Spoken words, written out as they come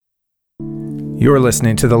You're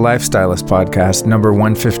listening to the Lifestylist Podcast, number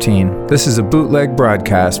 115. This is a bootleg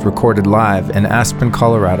broadcast recorded live in Aspen,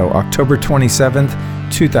 Colorado, October 27th,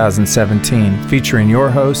 2017, featuring your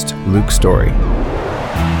host, Luke Story.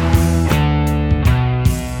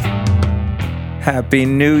 Happy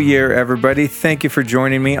New Year, everybody. Thank you for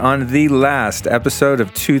joining me on the last episode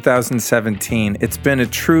of 2017. It's been a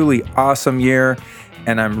truly awesome year,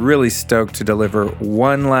 and I'm really stoked to deliver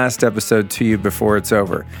one last episode to you before it's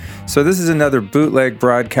over. So this is another bootleg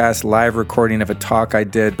broadcast live recording of a talk I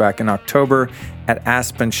did back in October at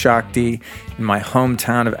Aspen, Shakti, in my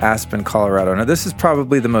hometown of Aspen, Colorado. Now, this is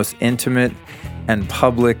probably the most intimate and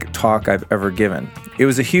public talk I've ever given. It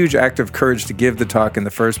was a huge act of courage to give the talk in the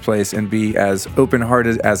first place and be as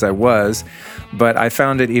open-hearted as I was, but I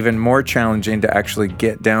found it even more challenging to actually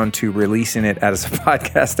get down to releasing it as a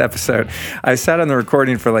podcast episode. I sat on the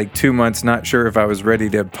recording for like 2 months, not sure if I was ready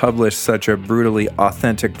to publish such a brutally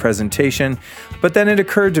authentic presentation, but then it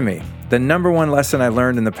occurred to me, the number one lesson I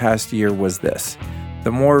learned in the past year was this: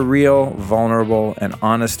 the more real, vulnerable, and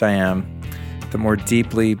honest I am, the more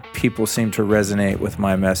deeply people seem to resonate with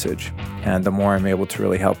my message, and the more I'm able to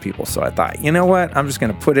really help people. So I thought, you know what? I'm just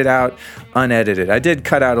going to put it out unedited. I did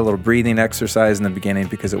cut out a little breathing exercise in the beginning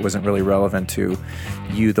because it wasn't really relevant to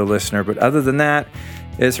you, the listener. But other than that,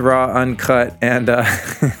 it's raw, uncut, and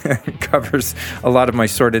covers a lot of my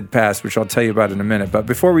sordid past, which I'll tell you about in a minute. But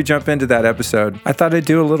before we jump into that episode, I thought I'd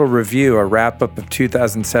do a little review, a wrap-up of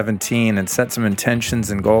 2017, and set some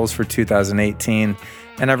intentions and goals for 2018.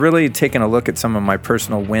 And I've really taken a look at some of my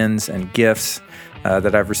personal wins and gifts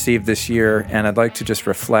that I've received this year, and I'd like to just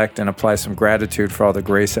reflect and apply some gratitude for all the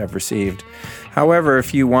grace I've received. However,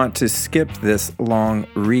 if you want to skip this long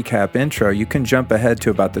recap intro, you can jump ahead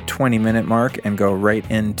to about the 20-minute mark and go right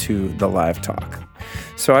into the live talk.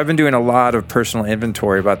 So I've been doing a lot of personal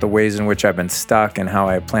inventory about the ways in which I've been stuck and how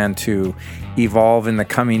I plan to evolve in the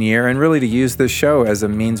coming year, and really to use this show as a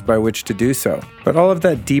means by which to do so. But all of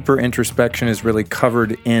that deeper introspection is really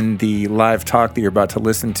covered in the live talk that you're about to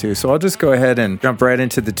listen to. So I'll just go ahead and jump right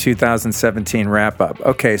into the 2017 wrap-up.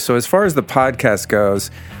 Okay, so as far as the podcast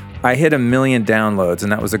goes, I hit 1 million downloads,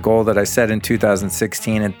 and that was a goal that I set in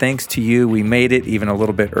 2016. And thanks to you, we made it even a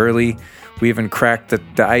little bit early. We even cracked the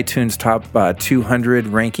iTunes top 200,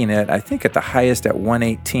 ranking it, I think, at the highest at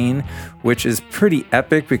 118, which is pretty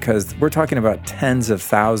epic because we're talking about tens of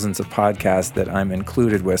thousands of podcasts that I'm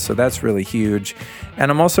included with. So that's really huge. And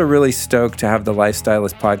I'm also really stoked to have the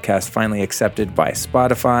Lifestylist podcast finally accepted by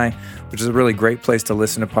Spotify, which is a really great place to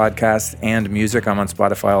listen to podcasts and music. I'm on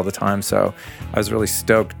Spotify all the time, so I was really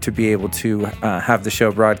stoked to be able to have the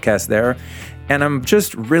show broadcast there. And I'm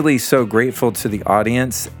just really so grateful to the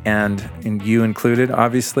audience, and you included,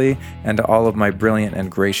 obviously, and to all of my brilliant and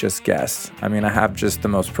gracious guests. I mean, I have just the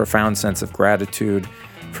most profound sense of gratitude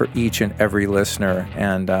for each and every listener,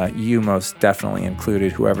 and you most definitely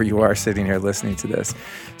included, whoever you are sitting here listening to this.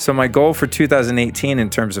 So my goal for 2018 in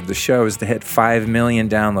terms of the show is to hit 5 million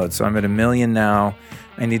downloads. So I'm at 1 million now.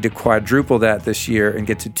 I need to quadruple that this year and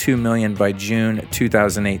get to 2 million by June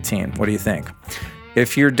 2018. What do you think?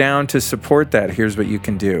 If you're down to support that, here's what you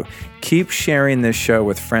can do. Keep sharing this show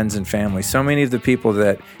with friends and family. So many of the people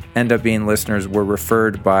that end up being listeners were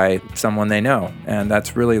referred by someone they know. And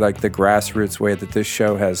that's really like the grassroots way that this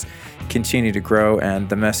show has continued to grow, and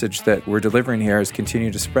the message that we're delivering here has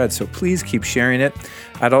continued to spread. So please keep sharing it.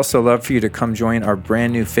 I'd also love for you to come join our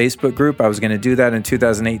brand new Facebook group. I was going to do that in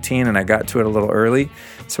 2018, and I got to it a little early.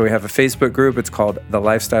 So we have a Facebook group. It's called the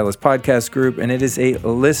Lifestylist Podcast Group, and it is a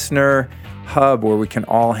listener hub where we can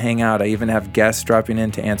all hang out. I even have guests dropping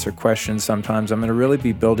in to answer questions sometimes. I'm going to really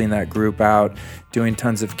be building that group out, doing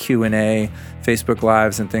tons of Q&A, Facebook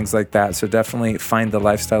Lives, and things like that. So definitely find the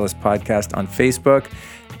Lifestylist Podcast on Facebook.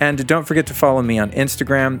 And don't forget to follow me on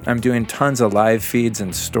Instagram. I'm doing tons of live feeds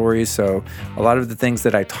and stories. So a lot of the things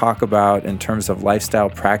that I talk about in terms of lifestyle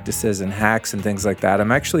practices and hacks and things like that,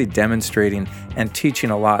 I'm actually demonstrating and teaching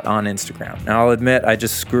a lot on Instagram. Now, I'll admit I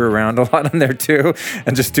just screw around a lot on there too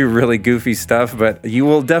and just do really goofy stuff, but you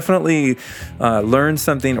will definitely learn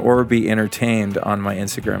something or be entertained on my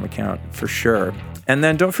Instagram account for sure. And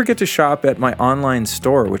then don't forget to shop at my online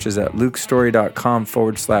store, which is at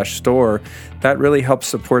lukestory.com/store. That really helps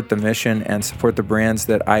support the mission and support the brands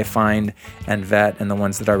that I find and vet, and the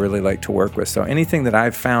ones that I really like to work with. So anything that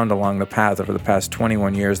I've found along the path over the past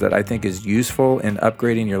 21 years that I think is useful in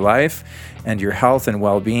upgrading your life and your health and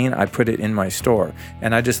well-being, I put it in my store.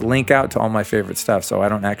 And I just link out to all my favorite stuff, so I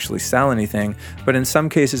don't actually sell anything. But in some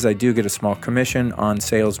cases, I do get a small commission on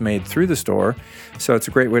sales made through the store. So it's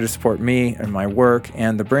a great way to support me and my work work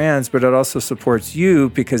and the brands, but it also supports you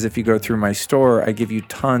because if you go through my store, I give you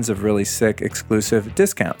tons of really sick exclusive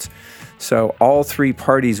discounts. So all three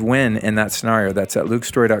parties win in that scenario. That's at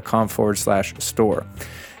lukestory.com/store.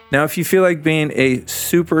 Now, if you feel like being a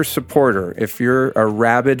super supporter, if you're a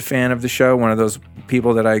rabid fan of the show, one of those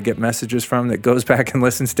people that I get messages from that goes back and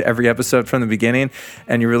listens to every episode from the beginning,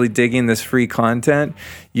 and you're really digging this free content,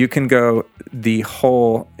 you can go the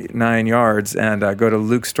whole 9 yards and go to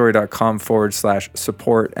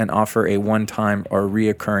lukestory.com/support and offer a one-time or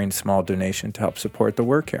reoccurring small donation to help support the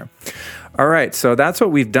work here. All right, so that's what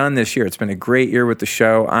we've done this year. It's been a great year with the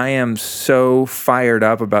show. I am so fired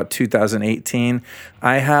up about 2018.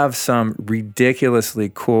 I have some ridiculously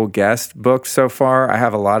cool guests booked so far. I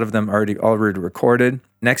have a lot of them already recorded.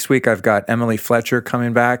 Next week, I've got Emily Fletcher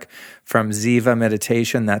coming back from Ziva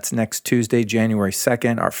Meditation. That's next Tuesday, January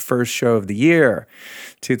 2nd, our first show of the year,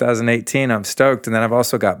 2018. I'm stoked. And then I've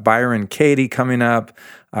also got Byron Katie coming up,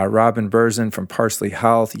 Robin Berzin from Parsley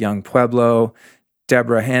Health, Young Pueblo,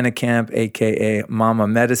 Deborah Hannekamp, a.k.a. Mama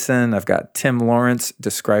Medicine. I've got Tim Lawrence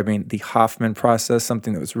describing the Hoffman process,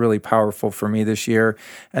 something that was really powerful for me this year,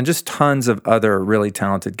 and just tons of other really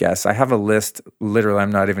talented guests. I have a list, literally, I'm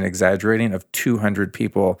not even exaggerating, of 200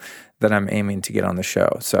 people that I'm aiming to get on the show.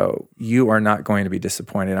 So you are not going to be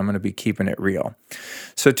disappointed. I'm going to be keeping it real.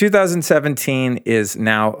 So 2017 is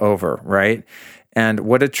now over, right? And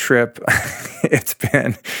what a trip it's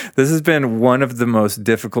been. This has been one of the most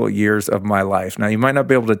difficult years of my life. Now, you might not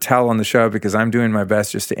be able to tell on the show because I'm doing my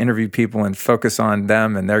best just to interview people and focus on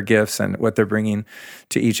them and their gifts and what they're bringing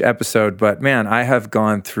to each episode. But man, I have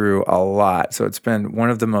gone through a lot. So it's been one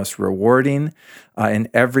of the most rewarding in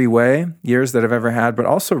every way years that I've ever had, but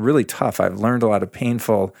also really tough. I've learned a lot of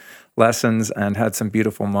painful lessons and had some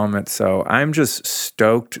beautiful moments. So I'm just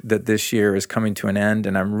stoked that this year is coming to an end,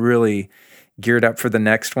 and I'm really geared up for the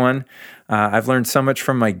next one. I've learned so much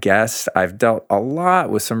from my guests. I've dealt a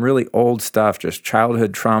lot with some really old stuff, just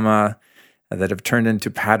childhood trauma that have turned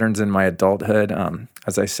into patterns in my adulthood.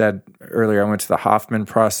 As I said earlier, I went to the Hoffman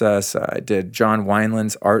process. I did John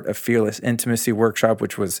Wineland's Art of Fearless Intimacy workshop,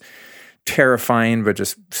 which was terrifying, but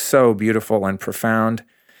just so beautiful and profound.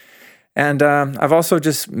 And I've also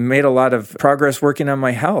just made a lot of progress working on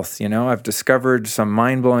my health. You know, I've discovered some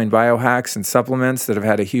mind-blowing biohacks and supplements that have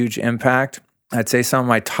had a huge impact. I'd say some of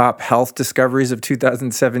my top health discoveries of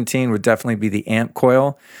 2017 would definitely be the AMP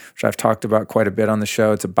coil, which I've talked about quite a bit on the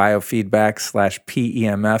show. It's a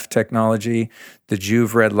biofeedback/PEMF technology. The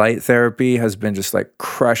Juve red light therapy has been just like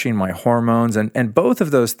crushing my hormones. And both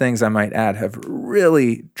of those things, I might add, have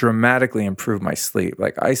really dramatically improved my sleep.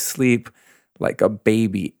 Like I sleep like a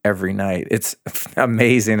baby every night. It's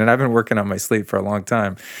amazing. And I've been working on my sleep for a long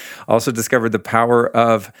time. Also discovered the power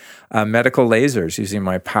of medical lasers. Using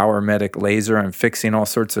my Power Medic laser, I'm fixing all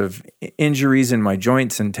sorts of injuries in my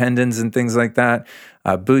joints and tendons and things like that.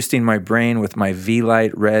 Boosting my brain with my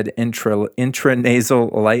V-Light red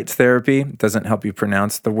intranasal light therapy. It doesn't help you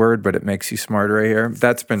pronounce the word, but it makes you smarter, I hear.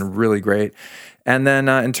 That's been really great. And then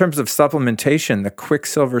in terms of supplementation, the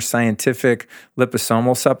Quicksilver Scientific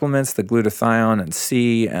liposomal supplements, the glutathione and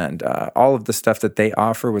C, and all of the stuff that they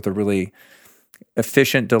offer with a really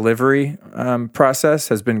efficient delivery process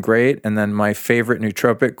has been great. And then my favorite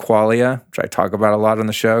nootropic, Qualia, which I talk about a lot on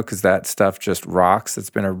the show because that stuff just rocks. It's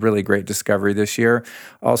been a really great discovery this year.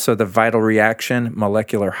 Also, the Vital Reaction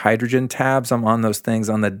molecular hydrogen tabs. I'm on those things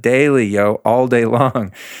on the daily, all day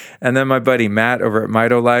long. And then my buddy Matt over at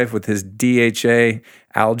MitoLife with his DHA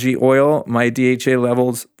algae oil. My DHA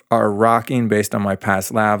levels are rocking based on my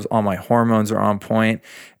past labs. All my hormones are on point.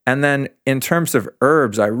 And then in terms of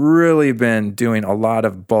herbs, I've really been doing a lot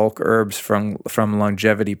of bulk herbs from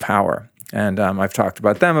Longevity Power. And I've talked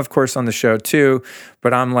about them, of course, on the show too.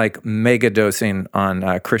 But I'm like mega dosing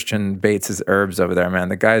on Christian Bates's herbs over there, man.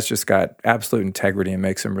 The guy's just got absolute integrity and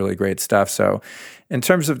makes some really great stuff. So in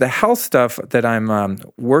terms of the health stuff that I'm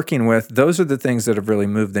working with, those are the things that have really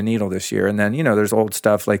moved the needle this year. And then, there's old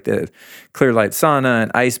stuff like the clear light sauna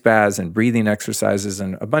and ice baths and breathing exercises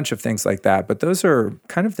and a bunch of things like that. But those are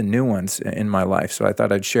kind of the new ones in my life. So I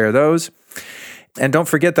thought I'd share those. And don't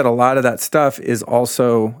forget that a lot of that stuff is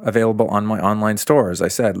also available on my online store. As I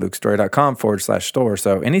said, lukestory.com/store.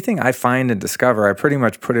 So anything I find and discover, I pretty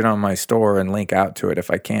much put it on my store and link out to it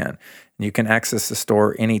if I can. And you can access the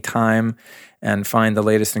store anytime and find the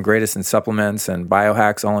latest and greatest in supplements and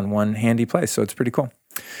biohacks all in one handy place. So it's pretty cool.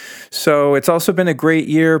 So it's also been a great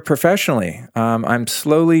year professionally. I'm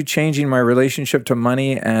slowly changing my relationship to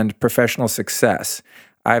money and professional success.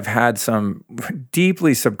 I've had some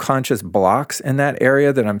deeply subconscious blocks in that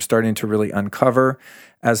area that I'm starting to really uncover.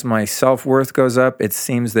 As my self-worth goes up, it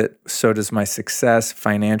seems that so does my success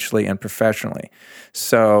financially and professionally.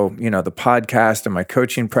 So, the podcast and my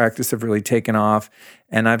coaching practice have really taken off.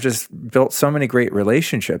 And I've just built so many great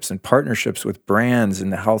relationships and partnerships with brands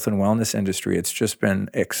in the health and wellness industry. It's just been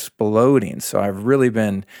exploding. So I've really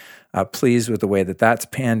been pleased with the way that that's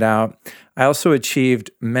panned out. I also achieved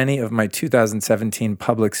many of my 2017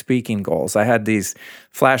 public speaking goals. I had these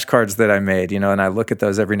flashcards that I made, and I look at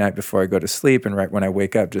those every night before I go to sleep and right when I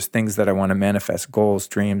wake up, just things that I want to manifest, goals,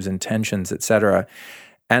 dreams, intentions, etc.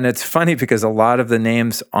 And it's funny because a lot of the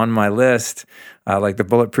names on my list, like the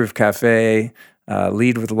Bulletproof Cafe,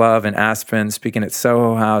 Lead with Love in Aspen, speaking at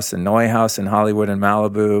Soho House and Noi House in Hollywood and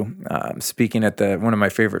Malibu, speaking at one of my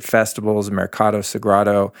favorite festivals, Mercado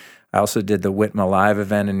Sagrado. I also did the Whitma Live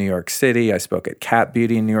event in New York City. I spoke at Cat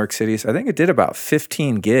Beauty in New York City. So I think I did about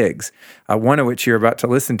 15 gigs, one of which you're about to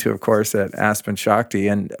listen to, of course, at Aspen Shakti.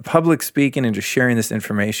 And public speaking and just sharing this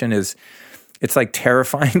information it's like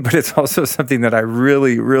terrifying, but it's also something that I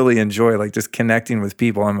really, really enjoy, like just connecting with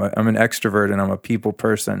people. I'm an extrovert and I'm a people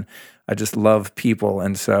person. I just love people.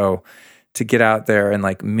 And so to get out there and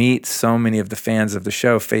like meet so many of the fans of the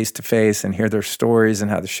show face to face and hear their stories and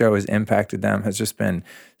how the show has impacted them has just been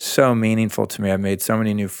so meaningful to me. I've made so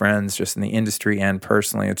many new friends just in the industry and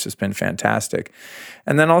personally. It's just been fantastic.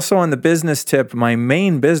 And then also on the business tip, my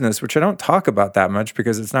main business, which I don't talk about that much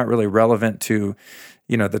because it's not really relevant to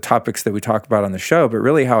the topics that we talk about on the show, but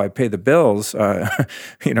really how I pay the bills,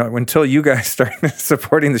 until you guys start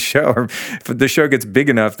supporting the show, or if the show gets big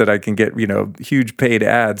enough that I can get, huge paid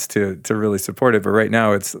ads to really support it. But right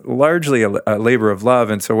now it's largely a labor of love.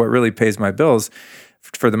 And so what really pays my bills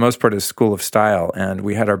for the most part is School of Style. And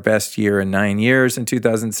we had our best year in 9 years in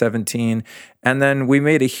 2017. And then we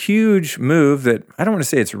made a huge move that I don't want to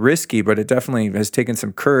say it's risky, but it definitely has taken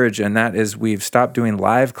some courage. And that is we've stopped doing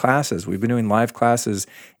live classes. We've been doing live classes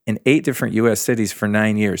in 8 different U.S. cities for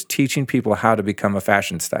 9 years, teaching people how to become a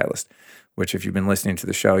fashion stylist, which if you've been listening to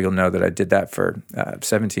the show, you'll know that I did that for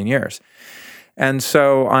 17 years. And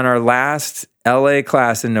so on our last LA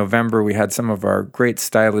class in November, we had some of our great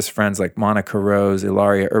stylist friends like Monica Rose,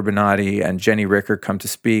 Ilaria Urbanati, and Jenny Ricker come to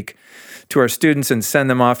speak to our students and send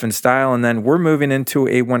them off in style. And then we're moving into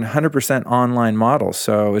a 100% online model.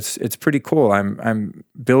 So it's pretty cool. I'm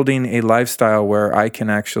building a lifestyle where I can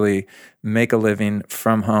actually make a living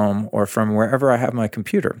from home or from wherever I have my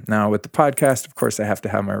computer. Now, with the podcast, of course, I have to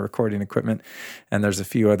have my recording equipment, and there's a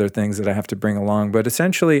few other things that I have to bring along. But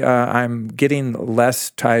essentially, I'm getting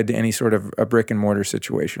less tied to any sort of a brick and mortar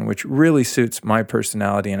situation, which really suits my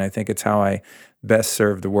personality, and I think it's how I best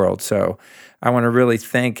serve the world. So I want to really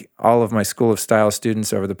thank all of my School of Style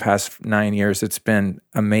students over the past 9 years. It's been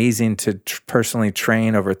amazing to personally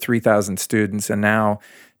train over 3,000 students, and now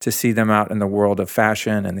to see them out in the world of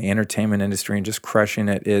fashion and the entertainment industry and just crushing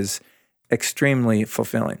it is extremely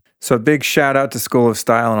fulfilling. So a big shout out to School of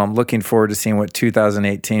Style, and I'm looking forward to seeing what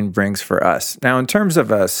 2018 brings for us. Now, in terms of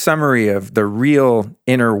a summary of the real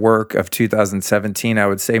inner work of 2017, I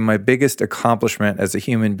would say my biggest accomplishment as a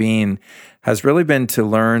human being has really been to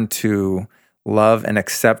learn to love and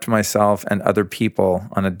accept myself and other people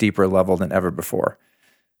on a deeper level than ever before.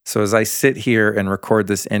 So as I sit here and record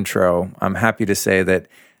this intro, I'm happy to say that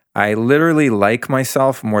I literally like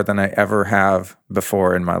myself more than I ever have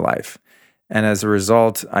before in my life. And as a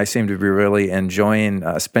result, I seem to be really enjoying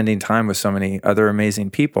spending time with so many other amazing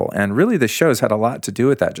people. And really the show's had a lot to do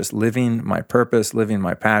with that, just living my purpose, living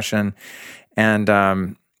my passion. And,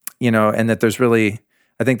 and that there's really,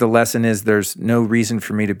 I think the lesson is there's no reason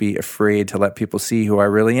for me to be afraid to let people see who I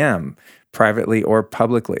really am, privately or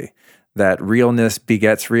publicly. That realness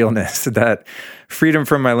begets realness, that freedom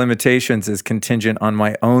from my limitations is contingent on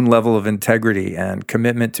my own level of integrity and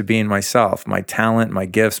commitment to being myself, my talent, my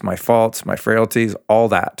gifts, my faults, my frailties, all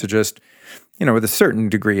that, to just, with a certain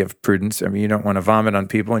degree of prudence. I mean, you don't want to vomit on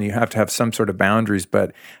people and you have to have some sort of boundaries,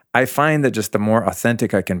 but I find that just the more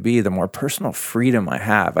authentic I can be, the more personal freedom I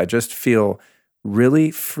have. I just feel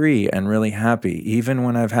really free and really happy, even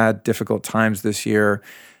when I've had difficult times this year.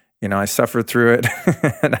 I suffered through it,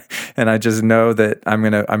 and I just know that I'm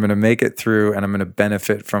gonna make it through, and I'm gonna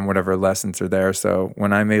benefit from whatever lessons are there. So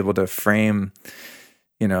when I'm able to frame,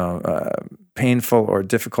 painful or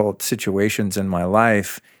difficult situations in my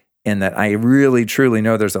life, and that I really truly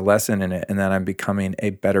know there's a lesson in it, and that I'm becoming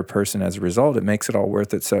a better person as a result, it makes it all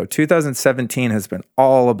worth it. So 2017 has been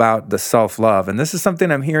all about the self-love, and this is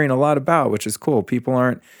something I'm hearing a lot about, which is cool. People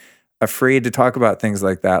aren't afraid to talk about things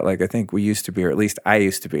like that, like I think we used to be, or at least I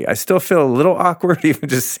used to be. I still feel a little awkward even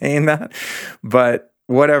just saying that, but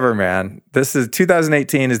whatever, man. This is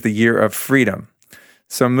 2018 is the year of freedom.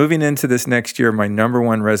 So moving into this next year, my number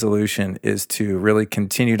one resolution is to really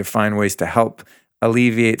continue to find ways to help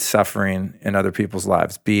alleviate suffering in other people's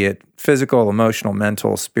lives, be it physical, emotional,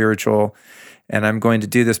 mental, spiritual. And I'm going to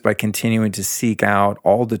do this by continuing to seek out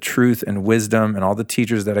all the truth and wisdom and all the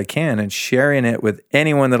teachers that I can and sharing it with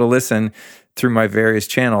anyone that'll listen through my various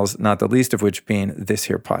channels, not the least of which being this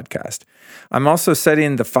here podcast. I'm also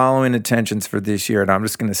setting the following intentions for this year, and I'm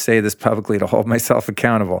just going to say this publicly to hold myself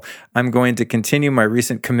accountable. I'm going to continue my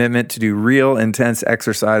recent commitment to do real intense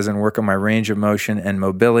exercise and work on my range of motion and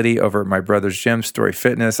mobility over at my brother's gym, Story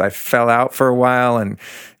Fitness. I fell out for a while, and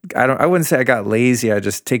I wouldn't say I got lazy. I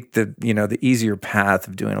just take the easier path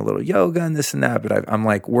of doing a little yoga and this and that, but I'm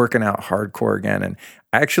like working out hardcore again. And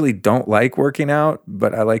I actually don't like working out,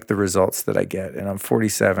 but I like the results that I get. And I'm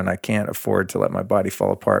 47. I can't afford to let my body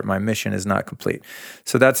fall apart. My mission is not complete.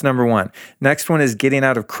 So that's number one. Next one is getting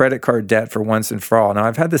out of credit card debt for once and for all. Now,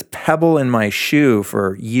 I've had this pebble in my shoe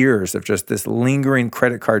for years of just this lingering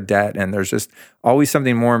credit card debt. And there's just always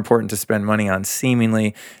something more important to spend money on,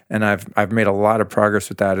 seemingly. And I've made a lot of progress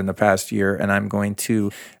with that in the past year. And I'm going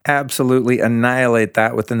to absolutely annihilate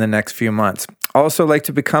that within the next few months. Also like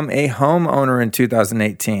to become a homeowner in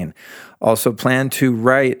 2018. Also plan to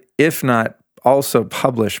write, if not also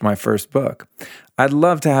publish my first book. I'd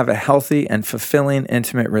love to have a healthy and fulfilling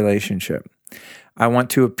intimate relationship. I want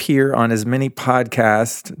to appear on as many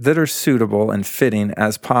podcasts that are suitable and fitting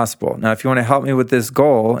as possible. Now, if you want to help me with this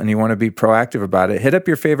goal and you want to be proactive about it, hit up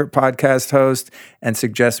your favorite podcast host and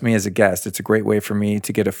suggest me as a guest. It's a great way for me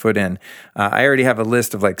to get a foot in. I already have a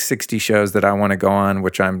list of like 60 shows that I want to go on,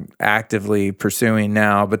 which I'm actively pursuing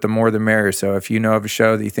now, but the more the merrier. So if you know of a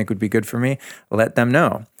show that you think would be good for me, let them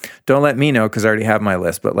know. Don't let me know because I already have my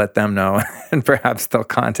list, but let them know and perhaps they'll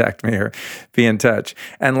contact me or be in touch.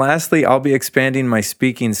 And lastly, I'll be expanding my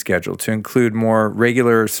speaking schedule to include more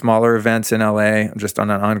regular, smaller events in LA just on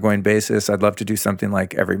an ongoing basis. I'd love to do something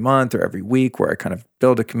like every month or every week where I kind of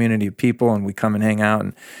build a community of people and we come and hang out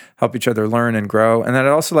and help each other learn and grow. And then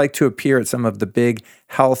I'd also like to appear at some of the big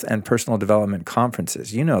health and personal development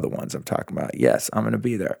conferences. You know the ones I'm talking about. Yes, I'm going to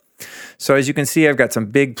be there. So as you can see, I've got some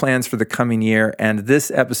big plans for the coming year, and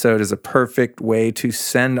this episode is a perfect way to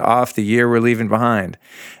send off the year we're leaving behind.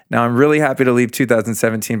 Now, I'm really happy to leave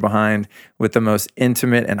 2017 behind with the most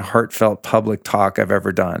intimate and heartfelt public talk I've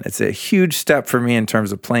ever done. It's a huge step for me in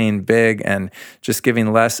terms of playing big and just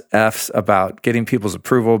giving less F's about getting people's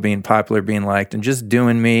approval, being popular, being liked, and just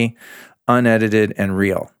doing me, unedited and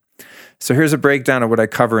real. So here's a breakdown of what I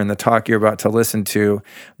cover in the talk you're about to listen to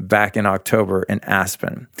back in October in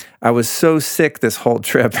Aspen. I was so sick this whole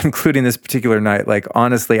trip, including this particular night. Like,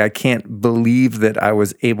 honestly, I can't believe that I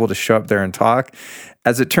was able to show up there and talk.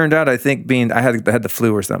 As it turned out, I think I had the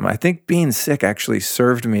flu or something. I think being sick actually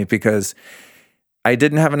served me because I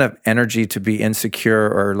didn't have enough energy to be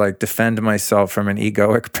insecure or like defend myself from an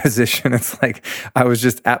egoic position. It's like I was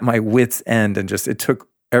just at my wit's end and it took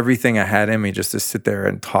everything I had in me just to sit there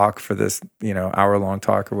and talk for this, hour-long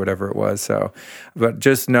talk or whatever it was. So, but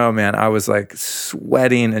just know, man, I was like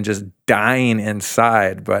sweating and just dying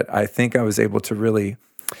inside. But I think I was able to really,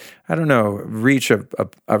 reach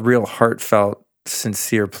a real heartfelt,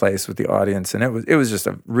 sincere place with the audience. And it was just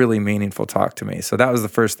a really meaningful talk to me. So that was the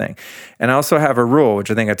first thing. And I also have a rule, which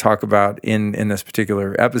I think I talk about in this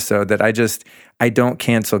particular episode, that I don't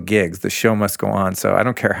cancel gigs. The show must go on. So I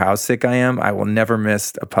don't care how sick I am. I will never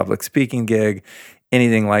miss a public speaking gig,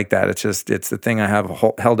 anything like that. It's the thing I have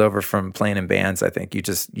held over from playing in bands. I think you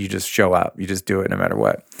just show up, you just do it no matter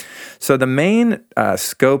what. So the main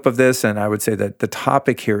scope of this, and I would say that the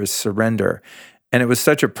topic here is surrender. And it was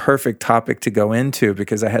such a perfect topic to go into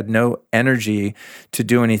because I had no energy to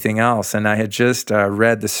do anything else. And I had just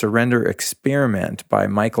read The Surrender Experiment by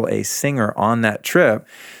Michael A. Singer on that trip,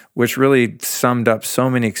 which really summed up so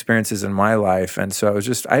many experiences in my life. And so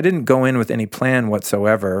I didn't go in with any plan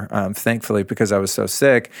whatsoever, thankfully, because I was so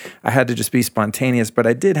sick. I had to just be spontaneous. But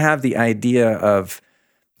I did have the idea of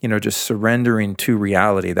just surrendering to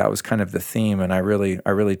reality. That was kind of the theme, and I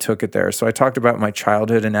really took it there. So I talked about my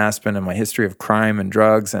childhood in Aspen and my history of crime and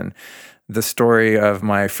drugs and the story of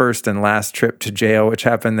my first and last trip to jail, which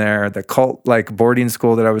happened there, the cult-like boarding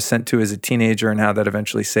school that I was sent to as a teenager and how that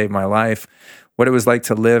eventually saved my life, what it was like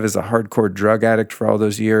to live as a hardcore drug addict for all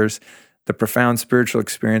those years, the profound spiritual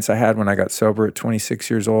experience I had when I got sober at 26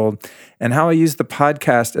 years old, and how I used the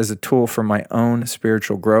podcast as a tool for my own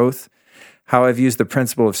spiritual growth, how I've used the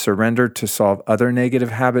principle of surrender to solve other negative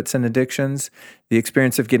habits and addictions, the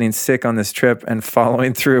experience of getting sick on this trip and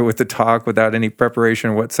following through with the talk without any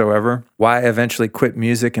preparation whatsoever, why I eventually quit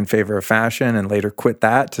music in favor of fashion and later quit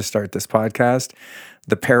that to start this podcast,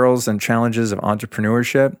 the perils and challenges of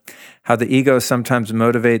entrepreneurship, how the ego sometimes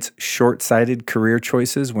motivates short-sighted career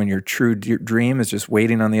choices when your true dream is just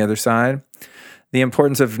waiting on the other side, the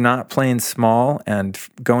importance of not playing small and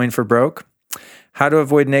going for broke, how to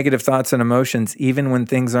avoid negative thoughts and emotions even when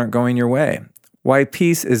things aren't going your way, why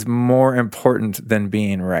peace is more important than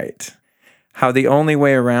being right, how the only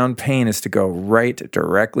way around pain is to go right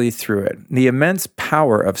directly through it, the immense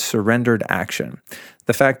power of surrendered action,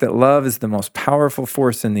 the fact that love is the most powerful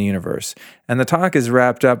force in the universe, and the talk is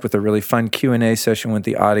wrapped up with a really fun Q&A session with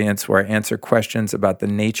the audience where I answer questions about the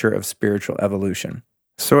nature of spiritual evolution.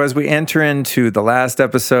 So as we enter into the last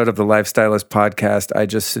episode of the Lifestylist podcast, I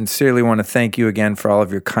just sincerely want to thank you again for all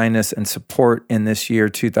of your kindness and support in this year,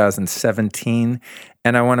 2017.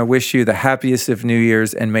 And I want to wish you the happiest of New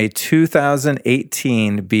Year's, and may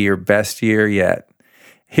 2018 be your best year yet.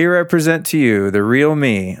 Here I present to you the real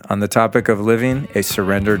me on the topic of living a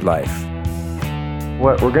surrendered life.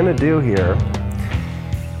 What we're going to do here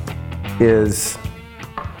is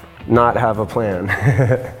not have a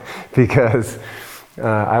plan because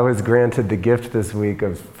I was granted the gift this week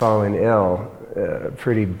of falling ill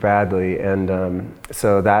pretty badly, and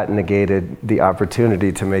so that negated the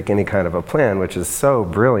opportunity to make any kind of a plan, which is so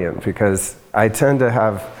brilliant because I tend to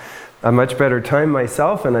have a much better time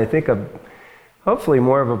myself, and I think hopefully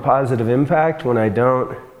more of a positive impact when I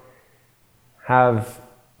don't have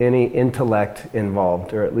any intellect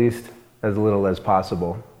involved, or at least as little as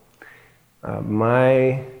possible.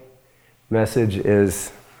 My message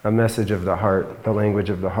is a message of the heart, the language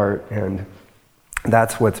of the heart, and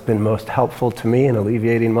that's what's been most helpful to me in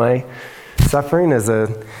alleviating my suffering as a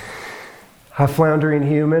floundering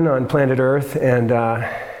human on planet Earth, and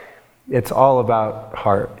it's all about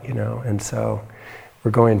heart, and so we're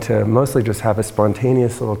going to mostly just have a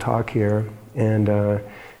spontaneous little talk here, and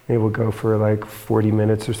maybe we'll go for like 40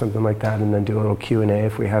 minutes or something like that, and then do a little Q&A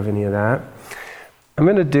if we have any of that. I'm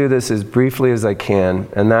going to do this as briefly as I can,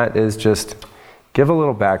 and that is just give a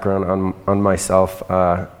little background on myself.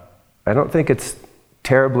 I don't think it's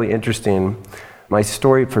terribly interesting, my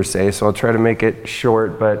story per se, so I'll try to make it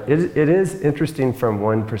short, but it is interesting from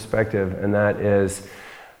one perspective, and that is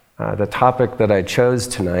the topic that I chose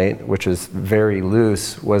tonight, which is very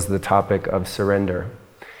loose, was the topic of surrender.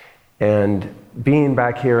 And being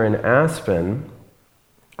back here in Aspen,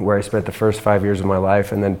 where I spent the first 5 years of my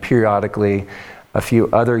life, and then periodically a few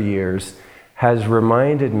other years, has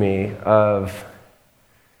reminded me of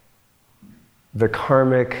the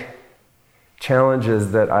karmic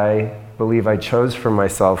challenges that I believe I chose for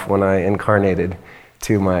myself when I incarnated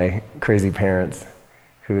to my crazy parents,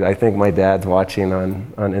 who I think my dad's watching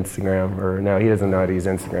on Instagram, or no, he doesn't know how to use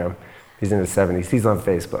Instagram. He's in his 70s. He's on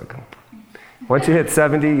Facebook. Once you hit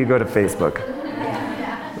 70, you go to Facebook.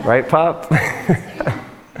 Right, Pop?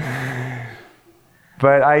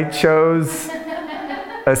 But I chose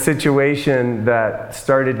a situation that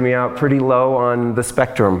started me out pretty low on the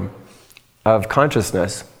spectrum of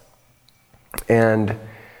consciousness. And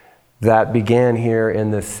that began here in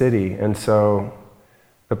this city. And so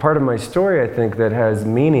the part of my story, I think, that has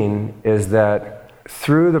meaning is that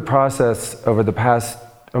through the process over the past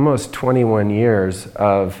almost 21 years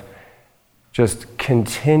of just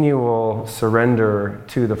continual surrender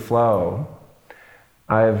to the flow,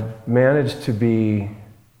 I've managed to be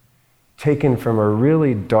taken from a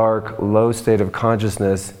really dark, low state of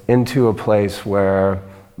consciousness into a place where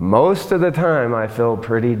most of the time I feel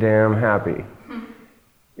pretty damn happy,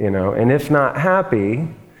 and if not happy,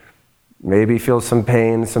 maybe feel some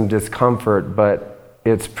pain, some discomfort, but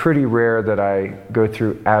it's pretty rare that I go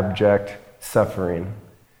through abject suffering.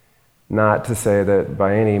 Not to say that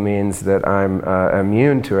by any means that I'm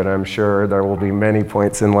immune to it. I'm sure there will be many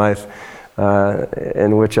points in life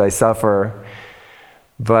in which I suffer,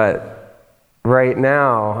 but right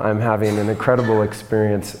now, I'm having an incredible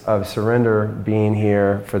experience of surrender being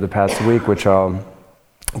here for the past week, which I'll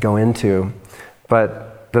go into.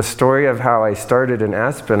 But the story of how I started in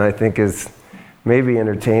Aspen, I think, is maybe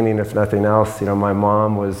entertaining, if nothing else. My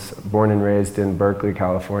mom was born and raised in Berkeley,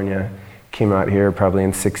 California, came out here probably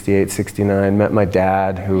in 68, 69, met my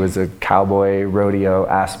dad, who was a cowboy rodeo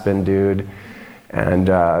Aspen dude, and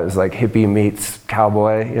it was like hippie meets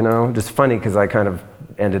cowboy, just funny because I kind of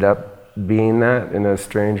ended up being that in a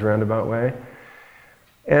strange roundabout way.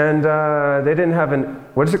 And they didn't have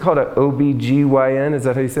what is it called, an OBGYN, is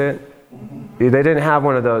that how you say it? They didn't have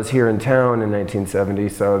one of those here in town in 1970,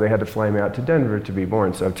 so they had to fly me out to Denver to be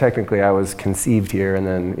born. So technically I was conceived here and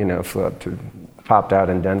then, popped out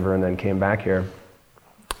in Denver and then came back here.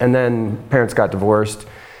 And then parents got divorced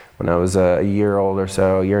when I was a year old or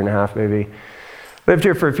so, a year and a half maybe. Lived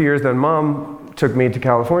here for a few years, then mom took me to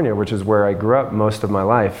California, which is where I grew up most of my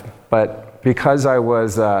life. But because I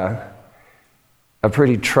was a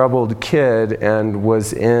pretty troubled kid and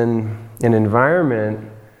was in an environment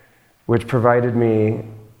which provided me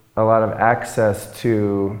a lot of access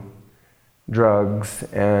to drugs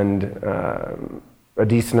and a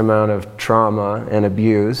decent amount of trauma and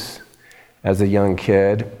abuse as a young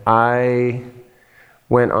kid, I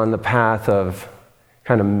went on the path of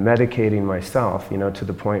kind of medicating myself, to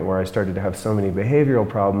the point where I started to have so many behavioral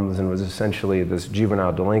problems and was essentially this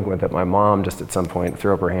juvenile delinquent that my mom just at some point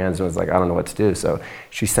threw up her hands and was like, I don't know what to do. So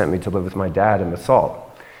she sent me to live with my dad in the Salt,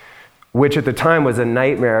 which at the time was a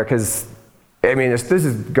nightmare because, this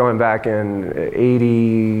is going back in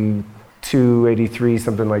 82, 83,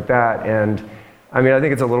 something like that. And I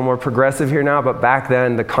think it's a little more progressive here now, but back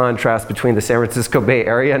then the contrast between the San Francisco Bay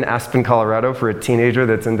Area and Aspen, Colorado for a teenager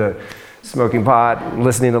that's into smoking pot,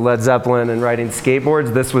 listening to Led Zeppelin, and riding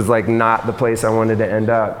skateboards, this was like not the place I wanted to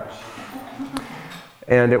end up.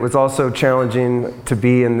 And it was also challenging to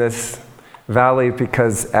be in this valley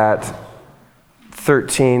because at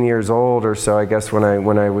 13 years old or so, I guess, when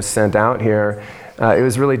I was sent out here, it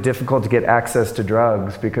was really difficult to get access to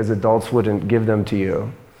drugs because adults wouldn't give them to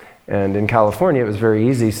you. And in California, it was very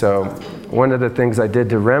easy. So one of the things I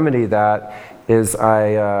did to remedy that is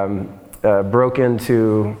I broke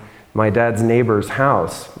into my dad's neighbor's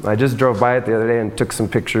house. I just drove by it the other day and took some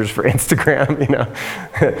pictures for Instagram,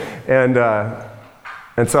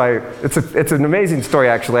 and so it's an amazing story,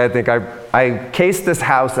 actually. I think I cased this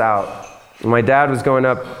house out. My dad was going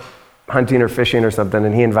up hunting or fishing or something,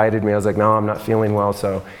 and he invited me. I was like, no, I'm not feeling well,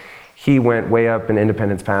 so he went way up in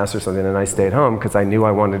Independence Pass or something, and I stayed home because I knew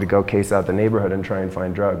I wanted to go case out the neighborhood and try and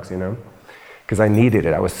find drugs, because I needed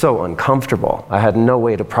it. I was so uncomfortable. I had no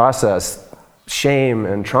way to process shame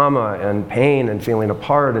and trauma and pain and feeling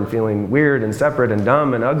apart and feeling weird and separate and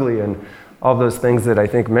dumb and ugly and all those things that I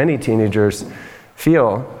think many teenagers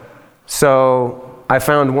feel. So I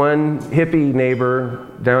found one hippie neighbor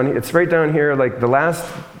it's right down here, like the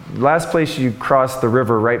last place you cross the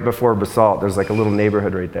river right before Basalt. There's like a little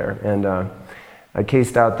neighborhood right there. And I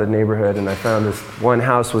cased out the neighborhood and I found this one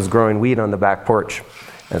house was growing weed on the back porch.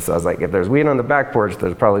 And so I was like, if there's weed on the back porch,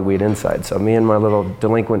 there's probably weed inside. So me and my little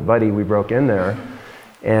delinquent buddy, we broke in there,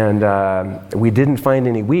 and we didn't find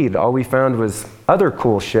any weed. All we found was other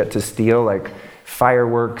cool shit to steal, like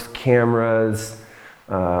fireworks, cameras,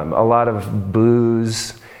 a lot of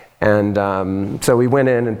booze. And so we went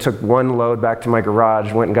in and took one load back to my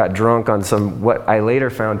garage, went and got drunk on some, what I later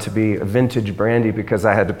found to be a vintage brandy because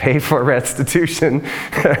I had to pay for restitution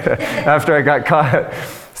after I got caught.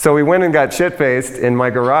 So we went and got shit-faced in my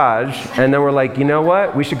garage, and then we're like, you know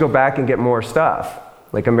what? We should go back and get more stuff,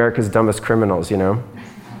 like America's Dumbest Criminals,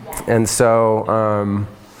 And so,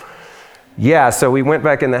 so we went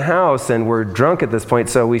back in the house, and we're drunk at this point,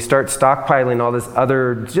 so we start stockpiling all this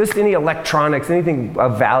other, just any electronics, anything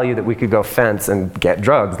of value that we could go fence and get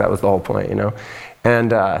drugs. That was the whole point,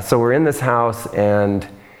 And so we're in this house, and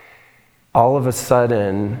all of a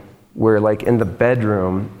sudden, we're like in the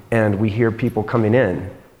bedroom, and we hear people coming in.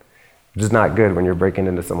 Which is not good when you're breaking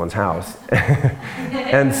into someone's house.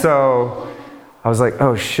 And so I was like,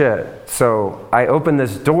 oh shit. So I opened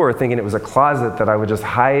this door thinking it was a closet that I would just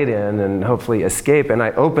hide in and hopefully escape. And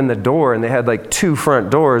I opened the door and they had like two front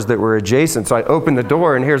doors that were adjacent. So I opened the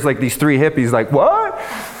door and here's like these three hippies like, what?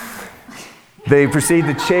 They proceed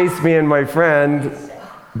to chase me and my friend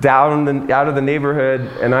out of the neighborhood,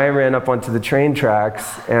 and I ran up onto the train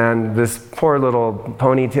tracks, and this poor little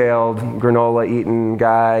ponytailed, granola-eating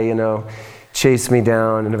guy, chased me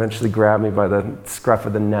down and eventually grabbed me by the scruff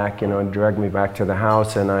of the neck, and dragged me back to the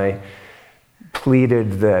house, and I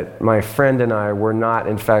pleaded that my friend and I were not,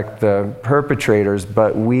 in fact, the perpetrators,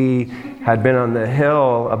 but we had been on the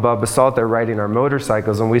hill above Basalt there riding our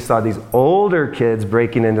motorcycles, and we saw these older kids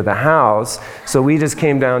breaking into the house, so we just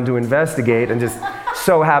came down to investigate and just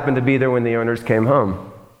so happened to be there when the owners came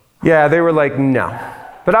home. Yeah, they were like, no.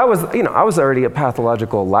 But I was already a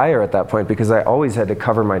pathological liar at that point because I always had to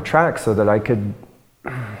cover my tracks so that I could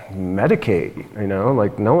medicate,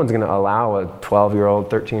 like no one's going to allow a 12-year-old,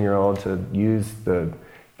 13-year-old to use the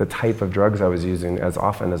type of drugs I was using as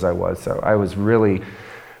often as I was. So I was really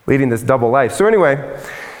leading this double life. So anyway,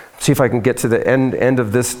 see if I can get to the end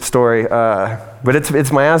of this story. But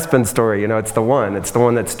it's my Aspen story, it's the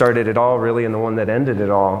one that started it all really and the one that ended it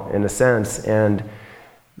all in a sense. And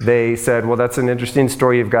they said, well, that's an interesting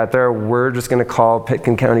story you've got there. We're just going to call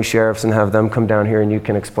Pitkin County Sheriffs and have them come down here and you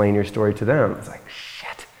can explain your story to them. I was like,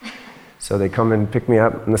 shit. So they come and pick me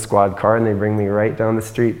up in the squad car and they bring me right down the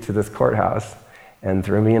street to this courthouse and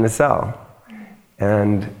threw me in a cell.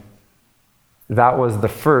 And that was the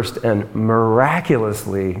first and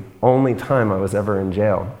miraculously only time I was ever in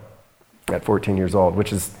jail at 14 years old,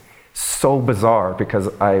 which is so bizarre because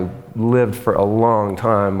I lived for a long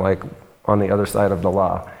time like on the other side of the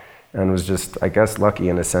law and was just, I guess, lucky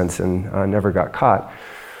in a sense and never got caught.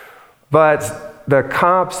 But the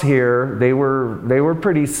cops here, they were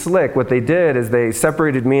pretty slick. What they did is they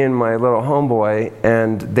separated me and my little homeboy,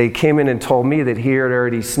 and they came in and told me that he had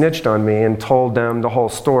already snitched on me and told them the whole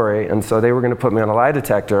story, and so they were going to put me on a lie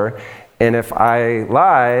detector, and if I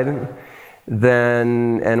lied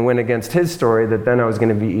then and went against his story, that then I was going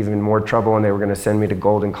to be even more trouble, and they were going to send me to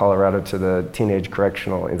Golden, Colorado to the Teenage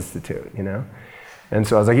Correctional Institute, you know? And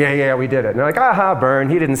so I was like, yeah, we did it. And they're like, aha, burn,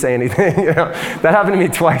 he didn't say anything. You know, that happened to me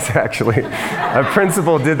twice, actually. A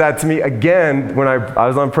principal did that to me again when I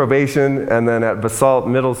was on probation, and then at Basalt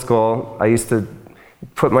Middle School, I used to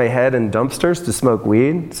put my head in dumpsters to smoke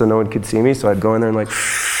weed so no one could see me, so I'd go in there and like,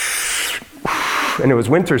 and it was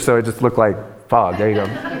winter, so it just looked like fog. There you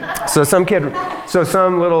go. So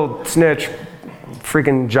some little snitch,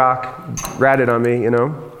 freaking jock, ratted on me, you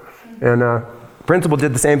know, and principal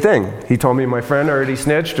did the same thing. He told me my friend already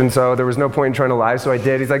snitched, and so there was no point in trying to lie, so I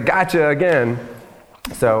did. He's like, gotcha again.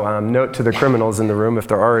 So note to the criminals in the room, if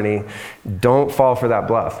there are any, don't fall for that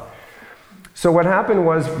bluff. So what happened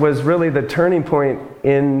was really the turning point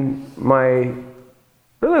in my,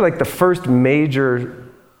 really like the first major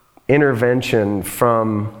intervention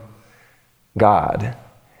from God.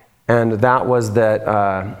 And that was that,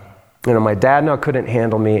 my dad now couldn't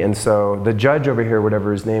handle me, and so the judge over here,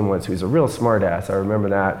 whatever his name was, who's a real smart ass, I remember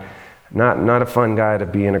that, not a fun guy to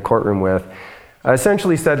be in a courtroom with,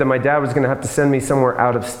 essentially said that my dad was going to have to send me somewhere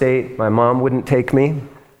out of state. My mom wouldn't take me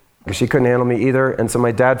because she couldn't handle me either, and so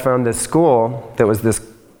my dad found this school that was this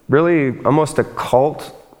really almost a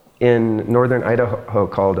cult in northern Idaho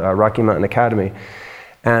called Rocky Mountain Academy,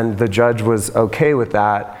 and the judge was okay with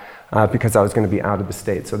that because I was going to be out of the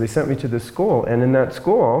state. So they sent me to this school, and in that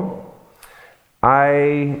school,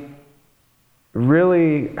 I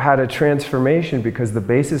really had a transformation because the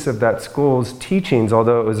basis of that school's teachings,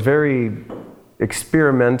 although it was very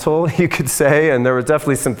experimental, you could say, and there were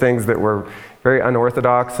definitely some things that were very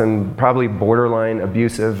unorthodox and probably borderline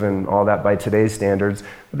abusive and all that by today's standards.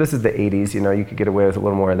 But this is the 80s, you could get away with a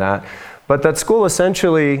little more of that. But that school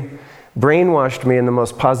essentially brainwashed me in the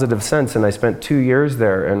most positive sense, and I spent 2 years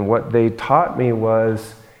there, and what they taught me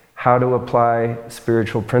was how to apply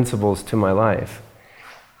spiritual principles to my life.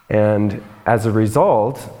 And as a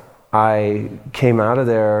result, I came out of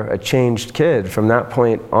there a changed kid. From that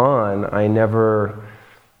point on, I never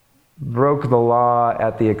broke the law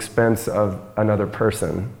at the expense of another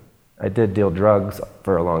person. I did deal drugs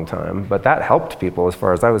for a long time, but that helped people as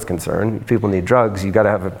far as I was concerned. If people need drugs, you got to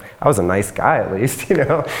have I was a nice guy at least,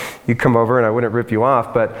 You come over and I wouldn't rip you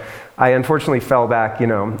off, but I unfortunately fell back,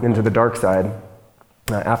 into the dark side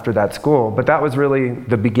after that school. But that was really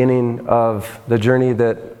the beginning of the journey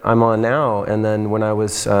that I'm on now. And then when I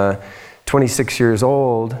was 26 years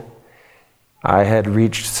old, I had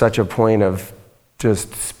reached such a point of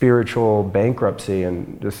just spiritual bankruptcy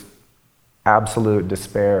and just absolute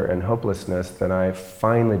despair and hopelessness that I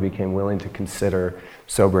finally became willing to consider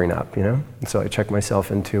sobering up, And so I checked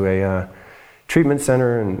myself into a treatment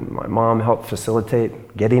center, and my mom helped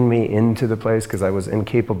facilitate getting me into the place because I was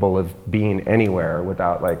incapable of being anywhere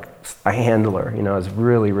without like a handler, I was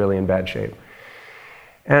really, really in bad shape.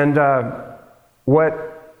 And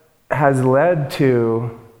what has led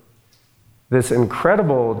to this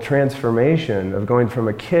incredible transformation of going from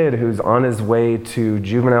a kid who's on his way to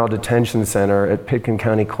juvenile detention center at Pitkin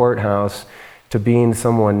County Courthouse to being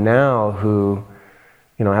someone now who,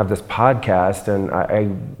 I have this podcast, and I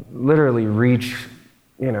literally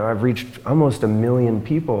I've reached almost 1 million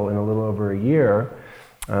people in a little over a year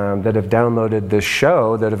that have downloaded this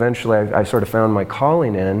show that eventually I sort of found my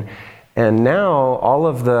calling in. And now all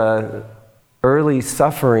of the early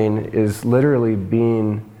suffering is literally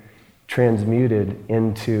being transmuted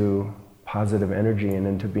into positive energy and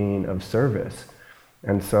into being of service.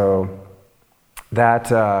 And so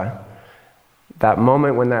that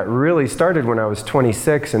moment when that really started when I was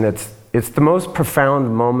 26, and it's the most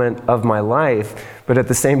profound moment of my life, but at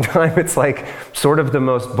the same time it's like sort of the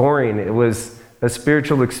most boring. It was a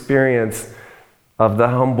spiritual experience of the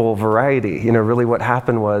humble variety. Really what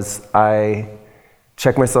happened was I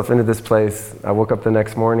checked myself into this place. I woke up the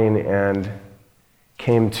next morning and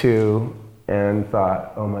came to and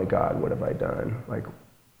thought, oh my God, what have I done? Like,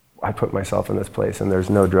 I put myself in this place and there's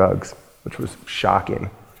no drugs, which was shocking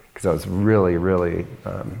because I was really, really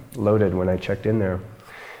loaded when I checked in there.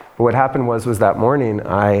 But what happened was that morning,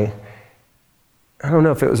 I don't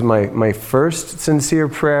know if it was my first sincere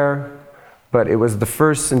prayer but it was the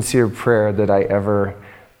first sincere prayer that I ever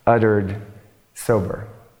uttered sober.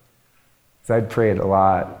 So I'd prayed a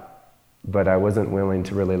lot, but I wasn't willing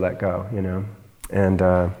to really let go, And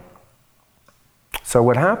so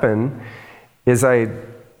what happened is I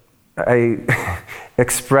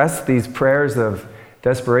expressed these prayers of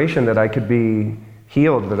desperation that I could be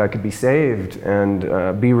healed, that I could be saved,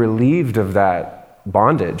 and be relieved of that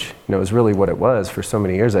bondage. It was really what it was. For so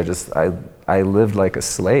many years, I lived like a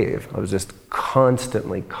slave. I was just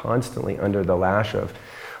constantly under the lash of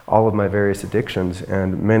all of my various addictions,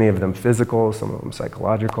 and many of them physical, some of them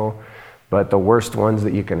psychological, but the worst ones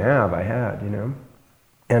that you can have, I had,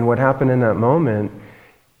 And what happened in that moment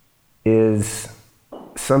is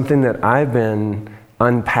something that I've been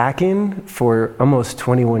unpacking for almost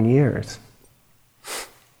 21 years.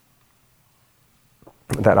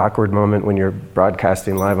 That awkward moment when you're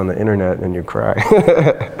broadcasting live on the internet and you cry.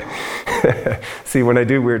 See, when I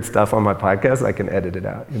do weird stuff on my podcast, I can edit it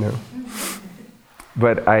out,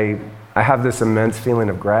 But I have this immense feeling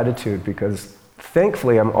of gratitude because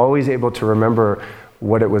thankfully I'm always able to remember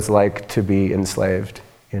what it was like to be enslaved,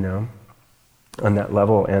 on that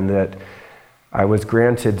level, and that I was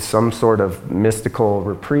granted some sort of mystical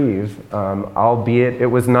reprieve, albeit it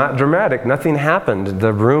was not dramatic. Nothing happened.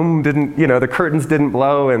 The room didn't, the curtains didn't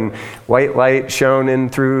blow and white light shone in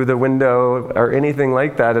through the window or anything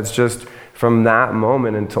like that. It's just from that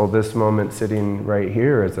moment until this moment sitting right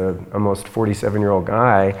here as a almost 47-year-old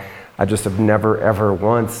guy, I just have never, ever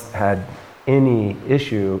once had any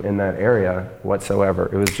issue in that area whatsoever.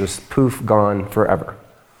 It was just poof, gone forever.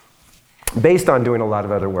 Based on doing a lot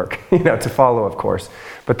of other work, to follow, of course.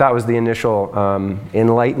 But that was the initial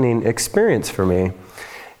enlightening experience for me.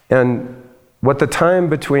 And what the time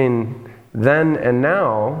between then and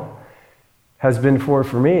now has been for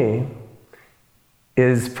me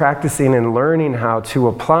is practicing and learning how to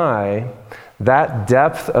apply that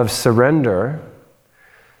depth of surrender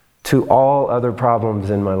to all other problems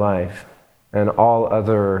in my life and all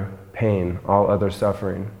other pain, all other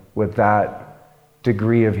suffering, with that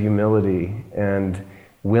degree of humility and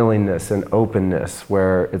willingness and openness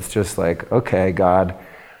where it's just like, okay, God,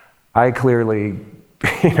 I clearly,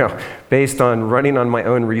 based on running on my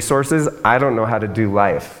own resources, I don't know how to do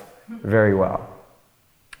life very well.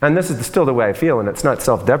 And this is still the way I feel, and it's not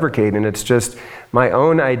self-deprecating, it's just my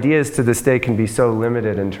own ideas to this day can be so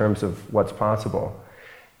limited in terms of what's possible.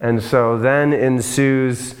 And so then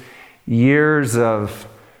ensues years of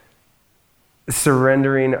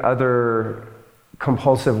surrendering other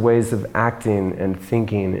compulsive ways of acting and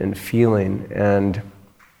thinking and feeling, and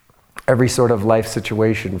every sort of life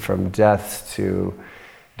situation from death to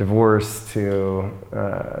divorce to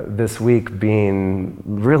this week being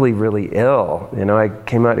really, really ill. I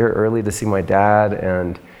came out here early to see my dad,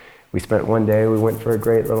 and we spent one day, we went for a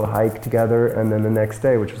great little hike together, and then the next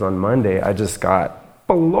day, which was on Monday, I just got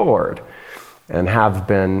floored and have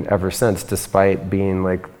been ever since, despite being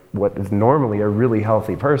like what is normally a really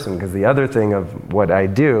healthy person, because the other thing of what I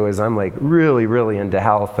do is I'm like really, really into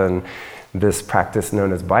health and this practice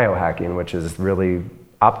known as biohacking, which is really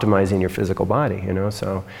optimizing your physical body,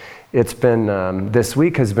 So it's been, this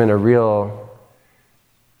week has been a real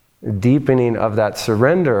deepening of that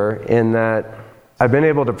surrender in that I've been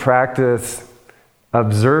able to practice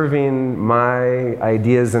observing my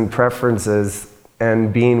ideas and preferences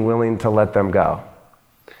and being willing to let them go.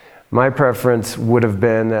 My preference would have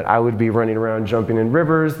been that I would be running around jumping in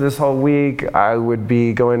rivers this whole week. I would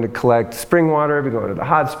be going to collect spring water. I'd be going to the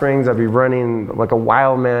hot springs. I'd be running like a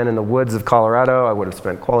wild man in the woods of Colorado. I would have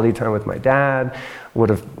spent quality time with my dad. Would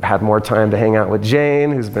have had more time to hang out with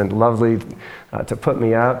Jane, who's been lovely to put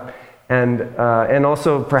me up. And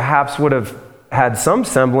also perhaps would have had some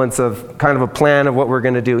semblance of kind of a plan of what we're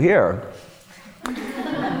going to do here.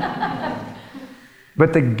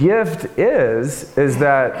 But the gift is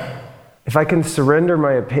that if I can surrender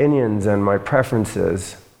my opinions and my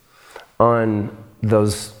preferences on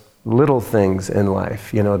those little things in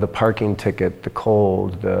life, the parking ticket, the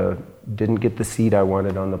cold, the didn't get the seat I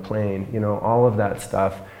wanted on the plane, all of that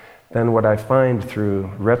stuff, then what I find through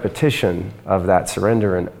repetition of that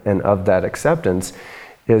surrender and of that acceptance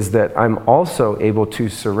is that I'm also able to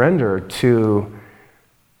surrender to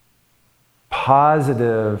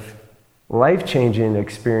positive life-changing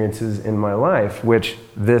experiences in my life, which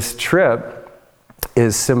this trip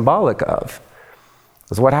is symbolic of.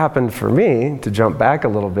 Because what happened for me, to jump back a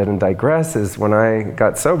little bit and digress, is when I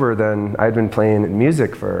got sober, then I'd been playing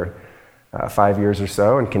music for 5 years or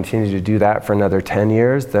so and continued to do that for another 10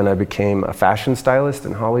 years. Then I became a fashion stylist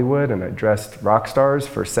in Hollywood, and I dressed rock stars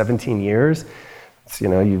for 17 years.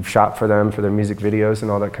 So, you shop for them for their music videos and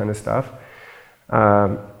all that kind of stuff.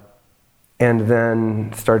 and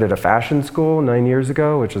then started a fashion school 9 years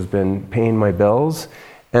ago, which has been paying my bills.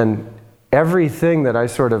 And everything that I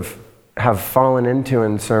sort of have fallen into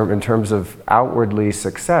in terms of outwardly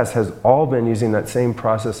success has all been using that same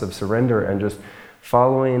process of surrender and just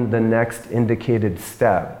following the next indicated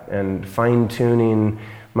step and fine-tuning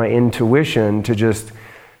my intuition to just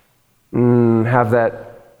have that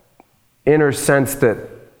inner sense that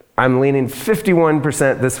I'm leaning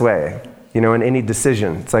 51% this way, in any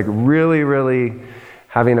decision. It's like really, really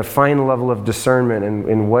having a fine level of discernment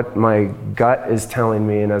in what my gut is telling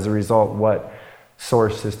me, and as a result, what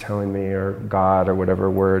source is telling me, or God, or whatever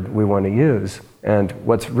word we want to use. And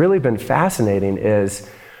what's really been fascinating is,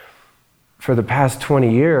 for the past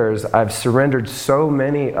 20 years, I've surrendered so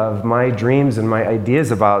many of my dreams and my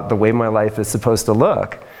ideas about the way my life is supposed to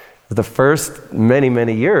look. The first many,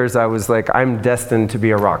 many years, I was like, I'm destined to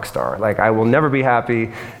be a rock star. Like, I will never be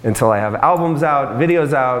happy until I have albums out,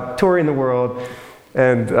 videos out, touring the world,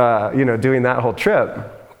 and doing that whole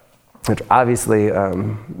trip. Which obviously,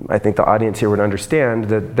 I think the audience here would understand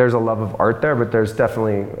that there's a love of art there, but there's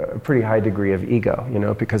definitely a pretty high degree of ego,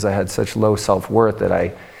 because I had such low self-worth that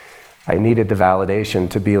I needed the validation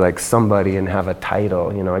to be like somebody and have a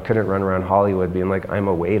title. I couldn't run around Hollywood being like, I'm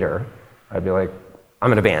a waiter. I'd be like,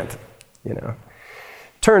 I'm in a band,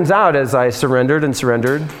 Turns out, as I surrendered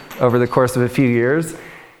over the course of a few years,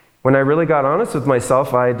 when I really got honest with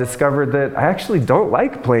myself, I discovered that I actually don't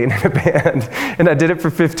like playing in a band. And I did it for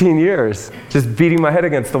 15 years, just beating my head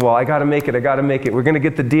against the wall. I gotta make it. We're gonna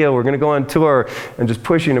get the deal. We're gonna go on tour, and just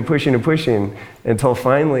pushing until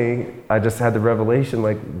finally I just had the revelation,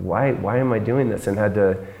 like, why am I doing this? And had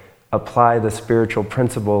to apply the spiritual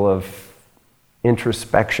principle of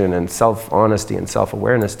introspection and self-honesty and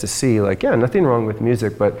self-awareness to see, like, yeah, nothing wrong with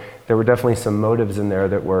music, but there were definitely some motives in there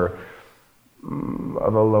that were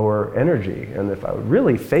of a lower energy. And if I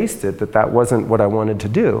really faced it, that wasn't what I wanted to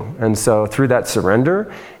do. And so through that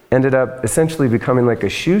surrender, ended up essentially becoming like a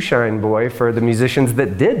shoe shine boy for the musicians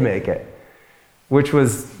that did make it, which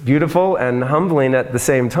was beautiful and humbling at the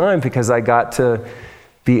same time, because I got to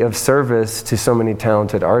be of service to so many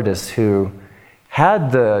talented artists who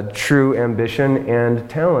had the true ambition and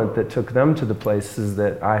talent that took them to the places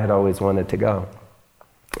that I had always wanted to go.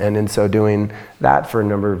 And in so doing that for a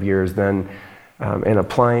number of years, then and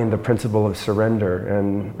applying the principle of surrender.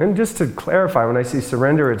 And just to clarify, when I see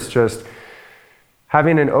surrender, it's just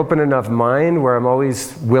having an open enough mind where I'm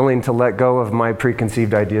always willing to let go of my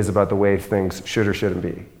preconceived ideas about the way things should or shouldn't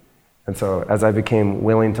be. And so as I became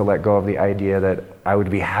willing to let go of the idea that I would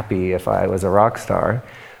be happy if I was a rock star,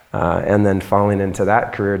 and then falling into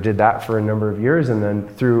that career, did that for a number of years, and then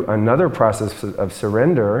through another process of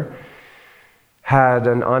surrender, had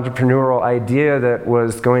an entrepreneurial idea that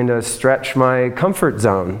was going to stretch my comfort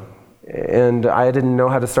zone. And I didn't know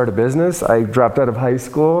how to start a business. I dropped out of high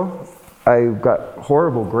school. I got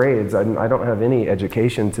horrible grades. I don't have any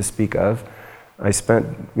education to speak of. I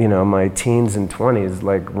spent, my teens and 20s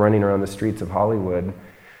like running around the streets of Hollywood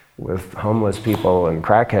with homeless people and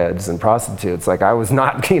crackheads and prostitutes. Like, I was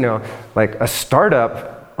not, like a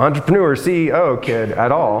startup entrepreneur CEO kid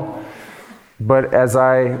at all. But as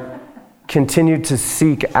I continued to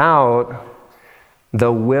seek out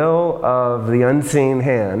the will of the unseen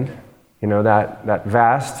hand, that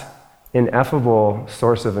vast, ineffable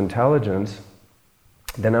source of intelligence,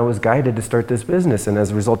 then I was guided to start this business. And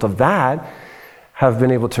as a result of that, have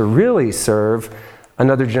been able to really serve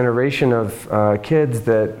another generation of kids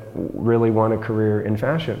that really want a career in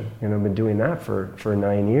fashion. I've been doing that for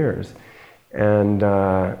 9 years, and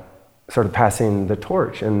sort of passing the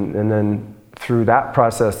torch. And then through that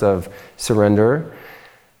process of surrender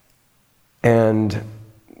and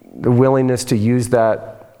the willingness to use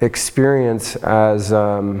that experience as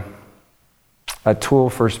a tool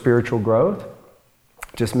for spiritual growth,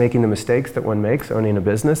 just making the mistakes that one makes owning a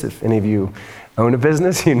business. If any of you own a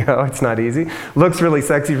business, it's not easy. Looks really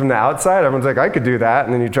sexy from the outside. Everyone's like, I could do that.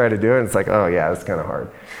 And then you try to do it, and it's like, oh yeah, it's kind of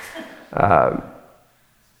hard.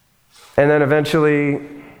 And then eventually,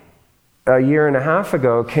 a year and a half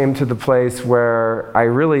ago, came to the place where I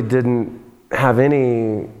really didn't have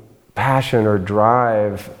any passion or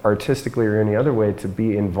drive, artistically or any other way, to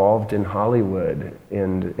be involved in Hollywood,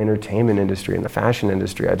 in the entertainment industry, in the fashion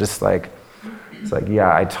industry. It's like,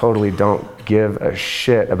 yeah, I totally don't give a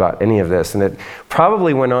shit about any of this. And it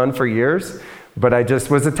probably went on for years, but I just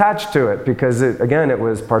was attached to it because, it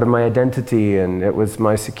was part of my identity, and it was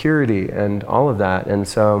my security and all of that. And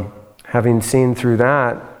so, having seen through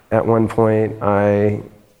that, at one point, I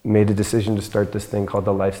made a decision to start this thing called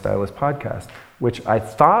the Lifestylist Podcast, which I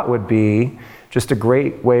thought would be just a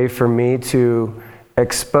great way for me to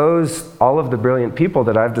expose all of the brilliant people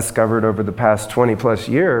that I've discovered over the past 20 plus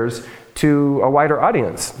years to a wider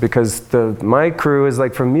audience, because my crew is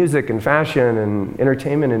like from music and fashion and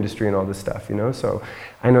entertainment industry and all this stuff, So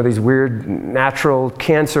I know these weird natural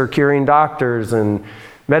cancer curing doctors and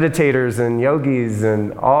meditators and yogis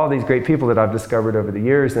and all these great people that I've discovered over the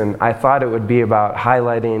years, and I thought it would be about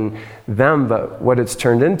highlighting them, but what it's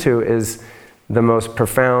turned into is the most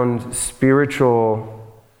profound spiritual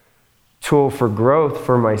tool for growth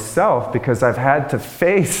for myself, because I've had to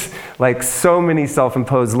face like so many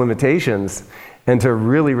self-imposed limitations and to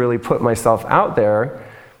really, really put myself out there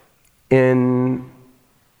in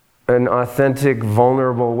an authentic,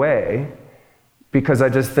 vulnerable way, because I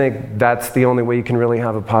just think that's the only way you can really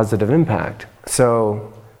have a positive impact.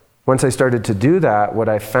 So once I started to do that, what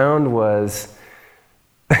I found was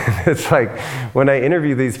it's like when I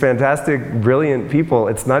interview these fantastic, brilliant people,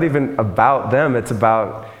 it's not even about them, it's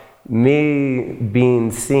about me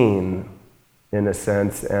being seen in a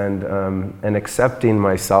sense, and accepting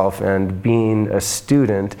myself and being a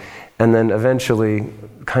student, and then eventually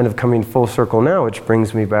kind of coming full circle now, which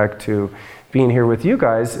brings me back to being here with you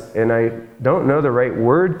guys. And I don't know the right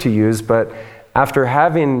word to use, but after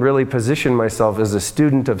having really positioned myself as a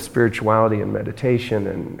student of spirituality and meditation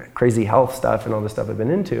and crazy health stuff and all the stuff I've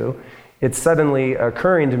been into, it's suddenly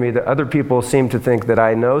occurring to me that other people seem to think that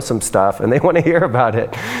I know some stuff and they want to hear about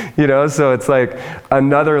it, So it's like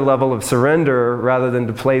another level of surrender, rather than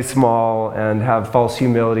to play small and have false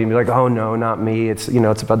humility and be like, oh no, not me. It's,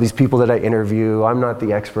 it's about these people that I interview. I'm not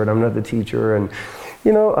the expert. I'm not the teacher. And,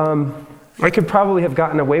 I could probably have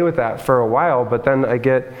gotten away with that for a while, but then I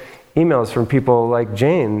get emails from people like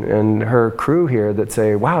Jane and her crew here that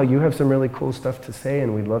say, wow, you have some really cool stuff to say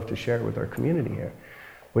and we'd love to share it with our community here.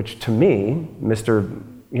 Which to me, Mr.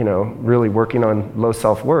 Really working on low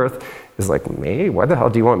self-worth, is like, me? Why the hell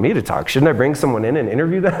do you want me to talk? Shouldn't I bring someone in and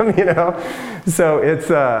interview them, So it's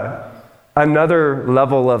another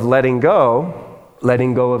level of letting go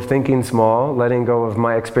of thinking small, letting go of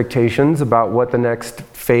my expectations about what the next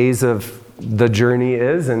phase of the journey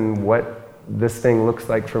is and what this thing looks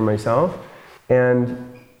like for myself.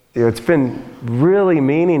 And it's been really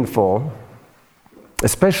meaningful,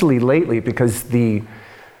 especially lately, because the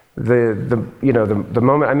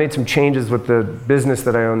moment I made some changes with the business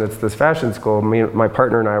that I own, that's this fashion school, my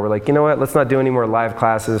partner and I were like, you know what, let's not do any more live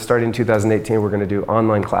classes. Starting in 2018, we're going to do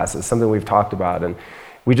online classes, something we've talked about. And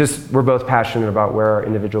we're both passionate about where our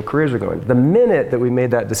individual careers are going. The minute that we made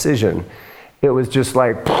that decision, it was just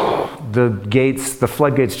like the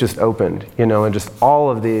floodgates just opened, and just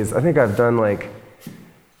all of these. I think I've done like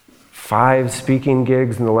 5 speaking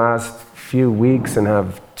gigs in the last few weeks and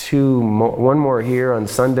have one more here on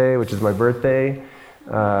Sunday, which is my birthday,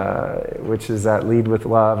 which is at Lead with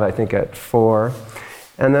Love, I think at 4.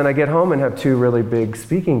 And then I get home and have 2 really big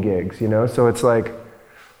speaking gigs, So it's like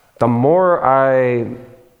the more I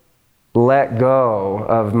let go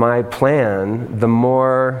of my plan, the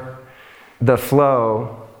more the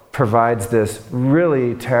flow provides this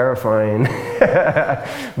really terrifying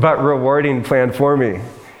but rewarding plan for me,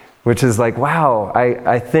 which is like, wow,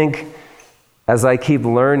 I think as I keep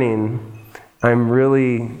learning, I'm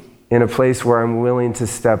really in a place where I'm willing to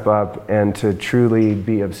step up and to truly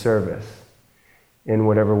be of service in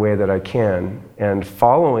whatever way that I can. And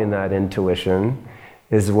following that intuition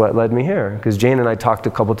is what led me here. Because Jane and I talked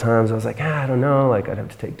a couple times. I was like, I don't know, like I'd have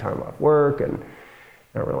to take time off work and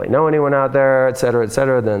I don't really know anyone out there, et cetera, et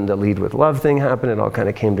cetera. Then the Lead with Love thing happened. It all kind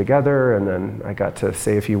of came together. And then I got to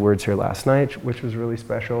say a few words here last night, which was really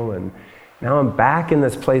special. And now I'm back in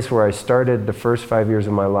this place where I started the first 5 years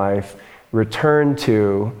of my life, returned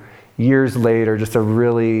to years later, just a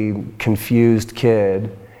really confused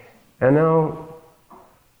kid. And now,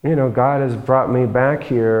 God has brought me back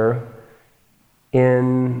here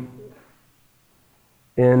in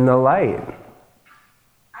the light.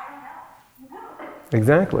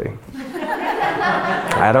 Exactly.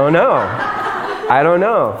 I don't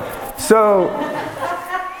know. So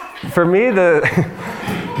for me,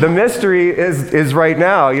 the mystery is right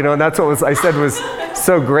now, and that's what I said was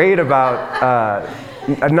so great about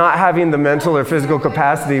not having the mental or physical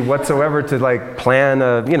capacity whatsoever to like plan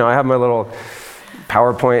I have my little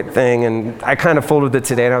PowerPoint thing, and I kind of folded it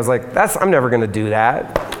today, and I was like, I'm never going to do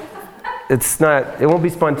that. It won't be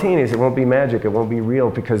spontaneous, it won't be magic, it won't be real,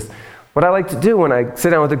 because what I like to do when I sit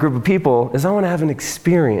down with a group of people is I want to have an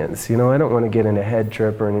experience. I don't want to get in a head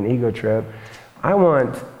trip or in an ego trip. I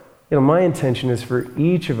want, my intention is for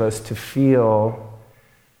each of us to feel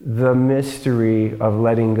the mystery of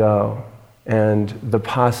letting go and the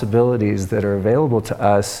possibilities that are available to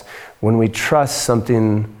us when we trust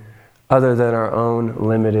something other than our own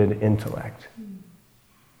limited intellect.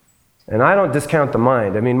 And I don't discount the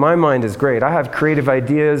mind. I mean, my mind is great. I have creative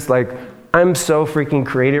ideas. Like, I'm so freaking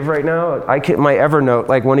creative right now. My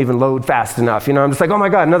Evernote won't even load fast enough. I'm just like, oh my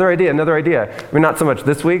God, another idea. I mean, not so much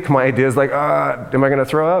this week. My idea is like, am I going to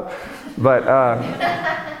throw up? But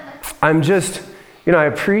I'm just, I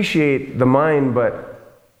appreciate the mind,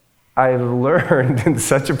 but I've learned in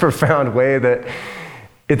such a profound way that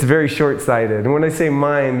it's very short-sighted. And when I say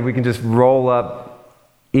mind, we can just roll up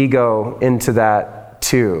ego into that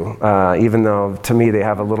too, even though to me they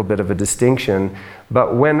have a little bit of a distinction.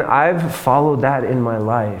 But when I've followed that in my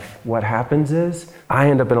life, what happens is I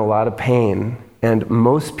end up in a lot of pain, and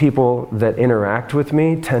most people that interact with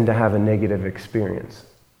me tend to have a negative experience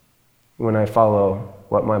when I follow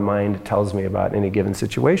what my mind tells me about any given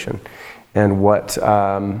situation and what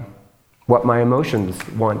my emotions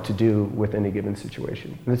want to do with any given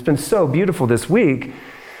situation. And it's been so beautiful this week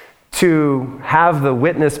to have the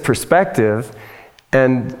witness perspective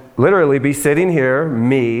and literally be sitting here,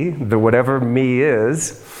 me, the whatever me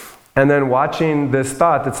is, and then watching this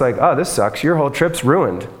thought that's like, oh, this sucks, your whole trip's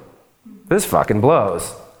ruined. This fucking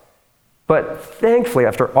blows. But thankfully,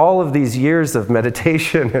 after all of these years of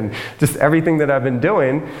meditation and just everything that I've been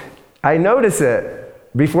doing, I notice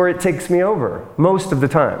it before it takes me over, most of the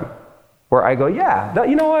time, where I go, yeah,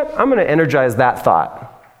 you know what? I'm going to energize that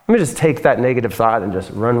thought. Let me just take that negative thought and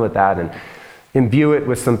just run with that and imbue it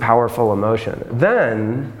with some powerful emotion.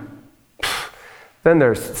 Then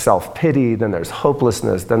there's self-pity, then there's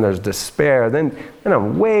hopelessness, then there's despair, then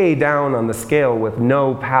I'm way down on the scale with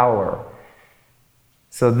no power.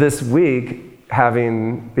 So this week,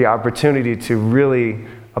 having the opportunity to really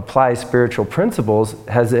apply spiritual principles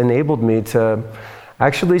has enabled me to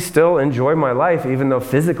actually still enjoy my life, even though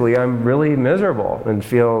physically I'm really miserable and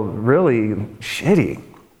feel really shitty.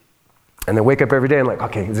 And then wake up every day and like,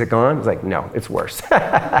 okay, is it gone? It's like, no, it's worse.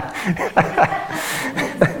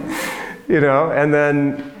 And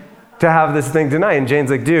then to have this thing tonight. And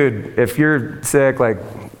Jane's like, dude, if you're sick,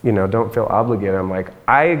 don't feel obligated. I'm like,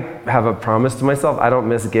 I have a promise to myself. I don't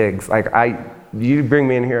miss gigs. You bring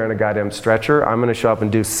me in here on a goddamn stretcher, I'm going to show up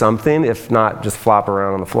and do something, if not just flop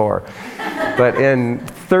around on the floor. But in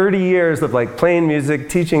 30 years of playing music,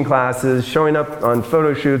 teaching classes, showing up on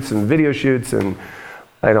photo shoots and video shoots, and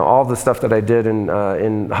all the stuff that I did in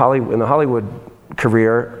the Hollywood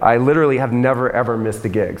career, I literally have never ever missed a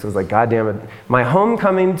gig. So I was like, God damn it, my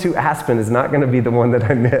homecoming to Aspen is not going to be the one that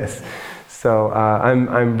I miss. So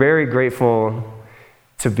I'm very grateful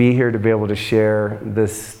to be here to be able to share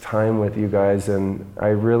this time with you guys, and I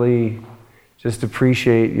really just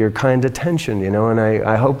appreciate your kind attention, and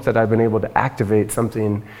I hope that I've been able to activate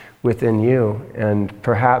something within you, and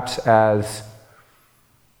perhaps as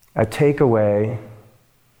a takeaway,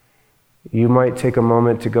 you might take a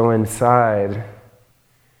moment to go inside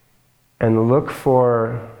and look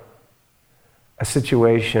for a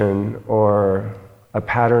situation or a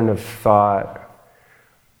pattern of thought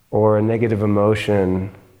or a negative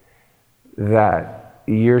emotion that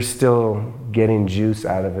you're still getting juice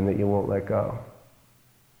out of and that you won't let go.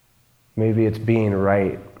 Maybe it's being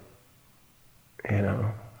right.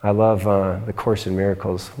 I love the Course in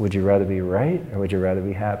Miracles. Would you rather be right or would you rather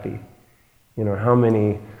be happy? How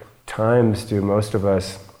many times do most of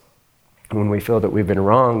us, when we feel that we've been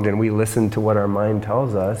wronged and we listen to what our mind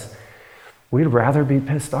tells us, we'd rather be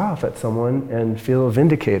pissed off at someone and feel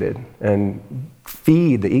vindicated, and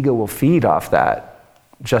the ego will feed off that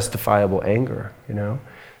justifiable anger,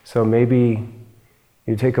 So maybe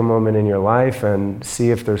you take a moment in your life and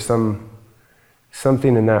see if there's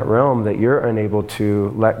something in that realm that you're unable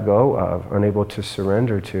to let go of, unable to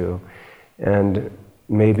surrender to, and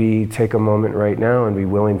maybe take a moment right now and be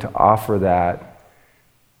willing to offer that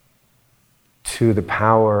to the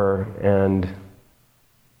power and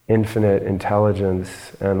infinite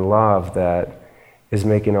intelligence and love that is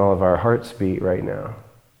making all of our hearts beat right now.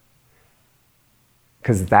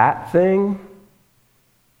 Because that thing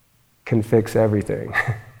can fix everything,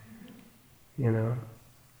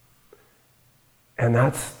 And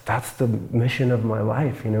that's the mission of my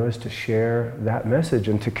life, is to share that message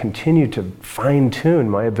and to continue to fine-tune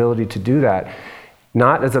my ability to do that,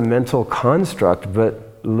 not as a mental construct,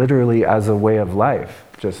 but literally as a way of life.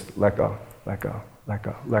 Just let go, let go, let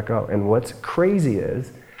go, let go. And what's crazy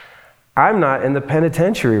is, I'm not in the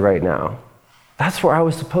penitentiary right now. That's where I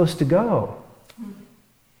was supposed to go.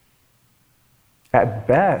 At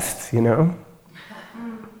best, I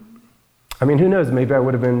mean, who knows? Maybe I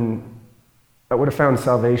would have found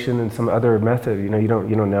salvation in some other method. You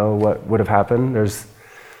don't know what would have happened. There's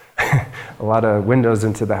a lot of windows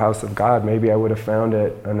into the house of God. Maybe I would have found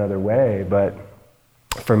it another way. But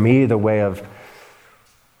for me, the way of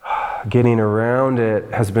getting around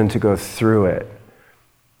it has been to go through it.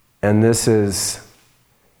 And this is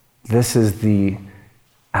the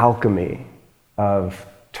alchemy of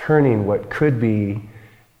turning what could be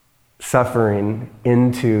suffering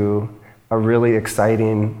into a really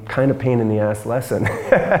exciting kind of pain in the ass lesson.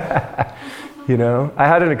 You know, I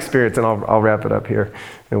had an experience, and I'll wrap it up here,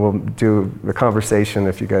 and we'll do the conversation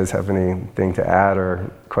if you guys have anything to add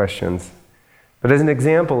or questions. But as an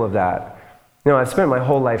example of that, you know, I've spent my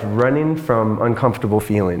whole life running from uncomfortable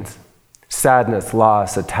feelings: sadness,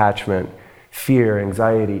 loss, attachment, fear,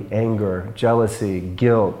 anxiety, anger, jealousy,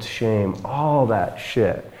 guilt, shame, all that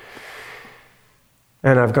shit.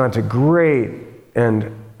 And I've gone to great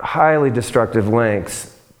and highly destructive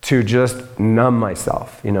lengths to just numb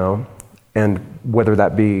myself, you know, and whether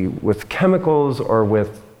that be with chemicals or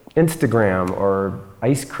with Instagram or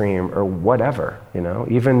ice cream or whatever, you know,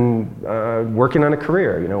 even working on a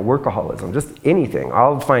career, you know, workaholism, just anything.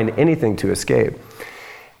 I'll find anything to escape.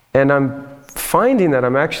 And I'm finding that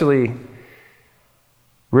I'm actually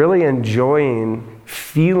really enjoying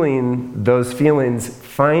feeling those feelings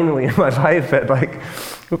finally in my life at like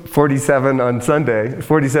 47 on Sunday,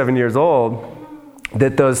 47 years old,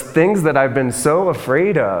 that those things that I've been so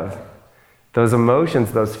afraid of, those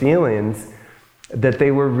emotions, those feelings, that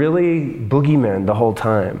they were really boogeymen the whole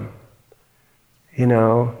time. You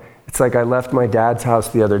know, it's like I left my dad's house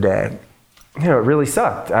the other day. You know, it really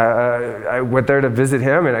sucked. I went there to visit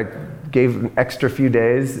him, and I gave an extra few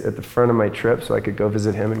days at the front of my trip so I could go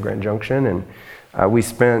visit him in Grand Junction, and we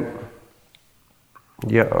spent,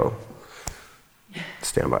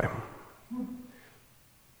 stand by.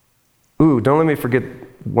 Ooh, don't let me forget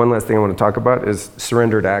one last thing I want to talk about is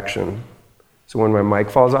surrendered action. So when my mic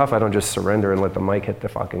falls off, I don't just surrender and let the mic hit the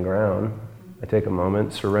fucking ground. I take a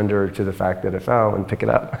moment, surrender to the fact that it fell, and pick it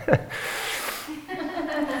up.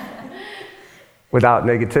 Without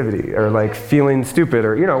negativity or like feeling stupid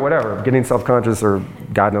or, you know, whatever, getting self-conscious or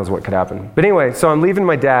God knows what could happen. But anyway, so I'm leaving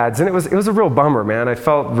my dad's, and it was a real bummer, man. I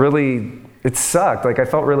felt really, it sucked. Like I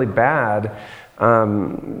felt really bad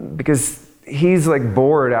because he's like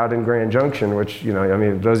bored out in Grand Junction, which, you know, I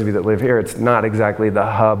mean, those of you that live here, it's not exactly the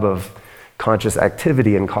hub of conscious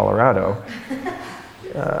activity in Colorado.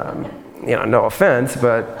 You know, no offense,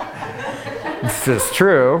 but it's just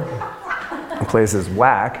true. The place is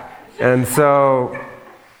whack. And so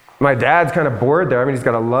my dad's kind of bored there. I mean, he's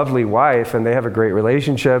got a lovely wife, and they have a great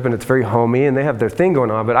relationship, and it's very homey, and they have their thing going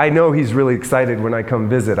on. But I know he's really excited when I come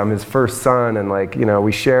visit. I'm his first son, and like, you know,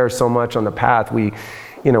 we share so much on the path.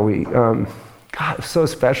 God, it's so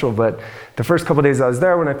special. But the first couple of days I was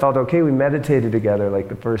there, when I felt okay, we meditated together, like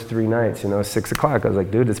the first 3 nights, you know, 6 o'clock. I was like,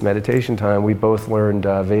 dude, it's meditation time. We both learned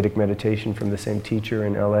Vedic meditation from the same teacher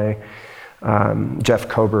in LA. Jeff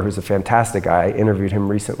Kober, who's a fantastic guy. I interviewed him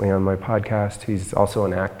recently on my podcast. He's also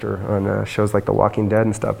an actor on shows like The Walking Dead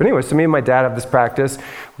and stuff. But anyway, so me and my dad have this practice.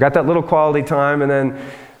 We got that little quality time, and then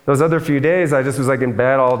those other few days, I just was like in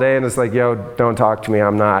bed all day, and it's like, yo, don't talk to me.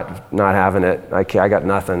 I'm not having it. I got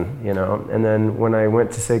nothing, you know. And then when I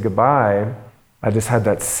went to say goodbye, I just had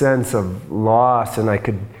that sense of loss, and I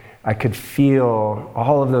could feel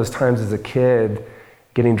all of those times as a kid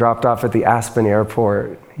getting dropped off at the Aspen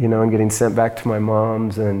airport, you know, and getting sent back to my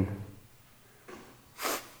mom's, and,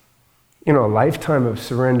 you know, a lifetime of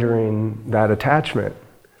surrendering that attachment.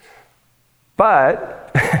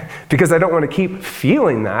 But because I don't want to keep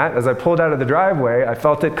feeling that, as I pulled out of the driveway, I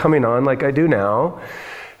felt it coming on like I do now,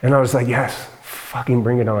 and I was like, yes, fucking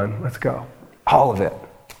bring it on, let's go. All of it,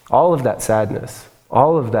 all of that sadness,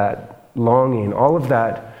 all of that longing, all of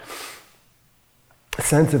that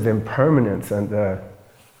sense of impermanence, and the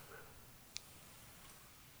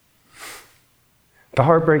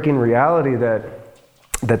heartbreaking reality that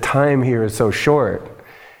the time here is so short,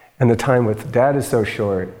 and the time with Dad is so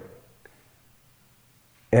short.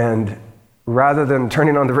 And rather than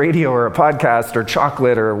turning on the radio or a podcast or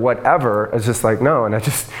chocolate or whatever, I was just like, no. And I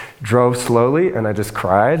just drove slowly, and I just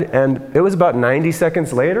cried. And it was about 90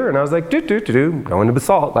 seconds later, and I was like, going to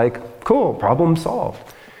basalt, like, cool, problem solved.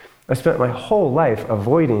 I spent my whole life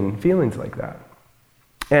avoiding feelings like that.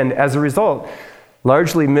 And as a result,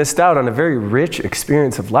 largely missed out on a very rich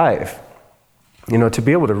experience of life. You know, to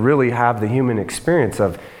be able to really have the human experience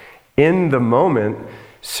of, in the moment,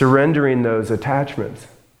 surrendering those attachments,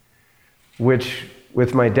 which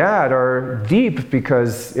with my dad are deep,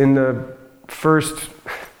 because in the first,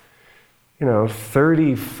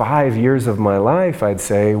 35 years of my life, I'd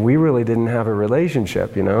say, we really didn't have a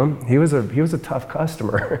relationship, you know. He was a tough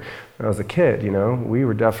customer when I was a kid, you know. We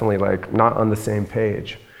were definitely like not on the same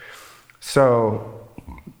page. So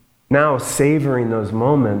now savoring those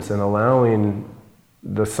moments and allowing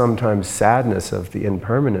the sometimes sadness of the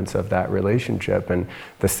impermanence of that relationship and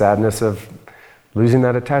the sadness of losing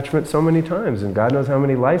that attachment so many times. And God knows how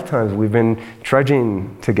many lifetimes we've been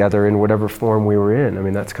trudging together in whatever form we were in. I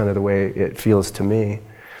mean, that's kind of the way it feels to me.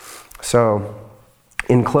 So,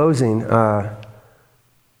 in closing, God,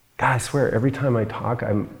 I swear, every time I talk,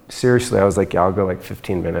 I was like, yeah, I'll go like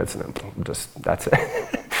 15 minutes and I'm just, that's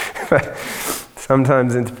it. But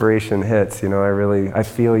sometimes inspiration hits, I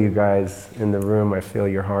feel you guys in the room, I feel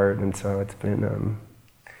your heart, and so it's been,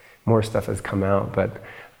 more stuff has come out, but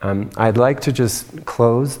I'd like to just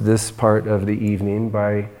close this part of the evening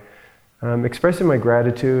by expressing my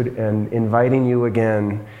gratitude and inviting you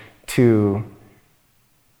again to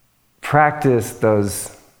practice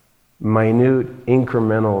those minute,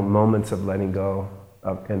 incremental moments of letting go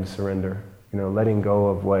and surrender. Letting go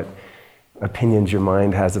of what opinions your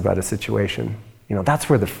mind has about a situation. That's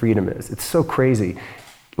where the freedom is. It's so crazy.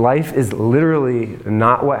 Life is literally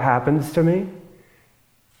not what happens to me.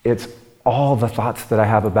 It's all the thoughts that I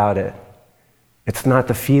have about it. It's not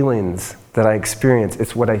the feelings that I experience.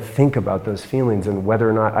 It's what I think about those feelings and whether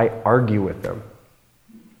or not I argue with them.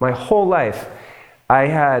 My whole life, I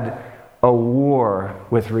had a war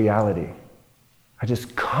with reality. I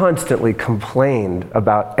just constantly complained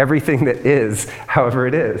about everything that is, however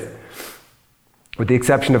it is. With the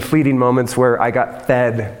exception of fleeting moments where I got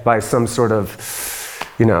fed by some sort of,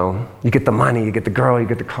 you get the money, you get the girl, you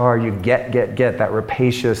get the car, you get, that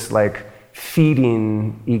rapacious,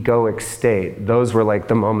 feeding egoic state. Those were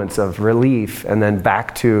the moments of relief, and then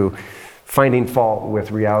back to finding fault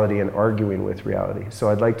with reality and arguing with reality. So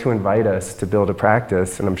I'd like to invite us to build a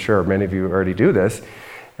practice, and I'm sure many of you already do this,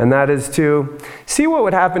 and that is to see what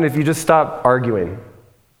would happen if you just stopped arguing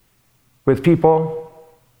with people,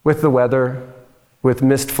 with the weather, with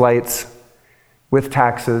missed flights, with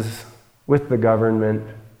taxes, with the government.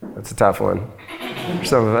 That's a tough one for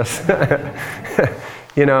some of us.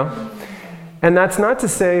 And that's not to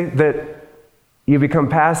say that you become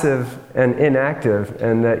passive and inactive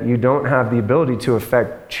and that you don't have the ability to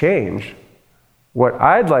affect change. What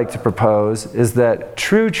I'd like to propose is that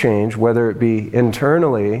true change, whether it be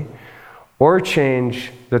internally or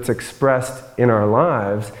change that's expressed in our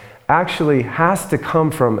lives, actually has to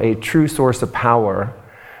come from a true source of power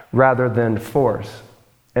rather than force.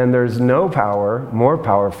 And there's no power more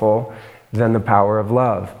powerful than the power of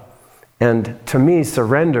love. And to me,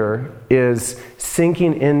 surrender is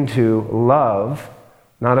sinking into love,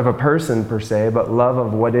 not of a person per se, but love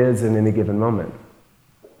of what is in any given moment.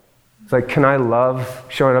 It's can I love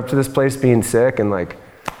showing up to this place being sick and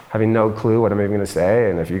having no clue what I'm even going to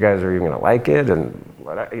say and if you guys are even going to like it and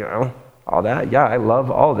what, all that? Yeah, I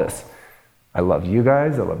love all this. I love you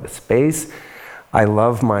guys. I love the space. I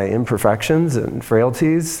love my imperfections and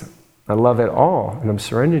frailties. I love it all. And I'm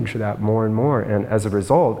surrendering to that more and more. And as a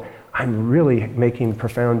result, I'm really making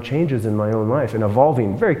profound changes in my own life and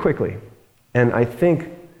evolving very quickly. And I think,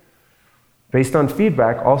 based on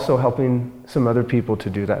feedback, also helping some other people to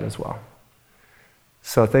do that as well.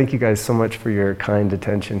 So thank you guys so much for your kind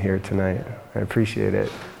attention here tonight. I appreciate it.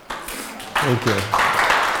 Thank you.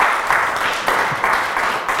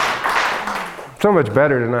 So much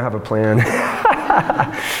better to not have a plan.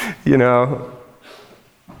 Are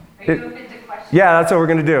you open to questions? Yeah, that's what we're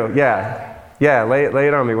going to do. Yeah, lay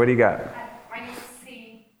it on me. What do you got? I just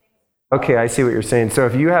see. Okay, I see what you're saying. So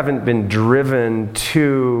if you haven't been driven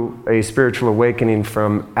to a spiritual awakening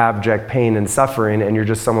from abject pain and suffering, and you're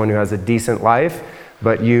just someone who has a decent life,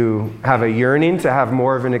 but you have a yearning to have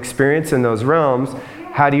more of an experience in those realms,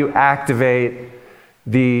 how do you activate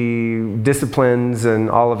the disciplines and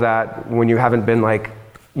all of that when you haven't been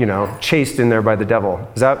chased in there by the devil?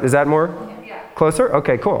 Is that more closer?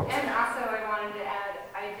 Okay, cool. And also I wanted to add,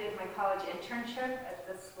 I did my college internship at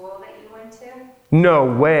the school that you went to. No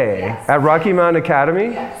way. Yes. At Rocky Mountain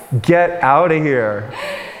Academy? Yes. Get out of here.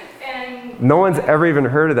 And No one's ever even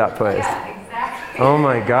heard of that place. yeah, exactly. Oh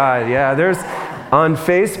my God, yeah. On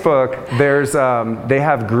Facebook, they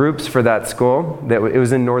have groups for that school. It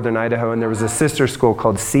was in northern Idaho, and there was a sister school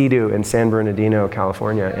called CEDU in San Bernardino,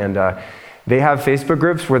 California. And they have Facebook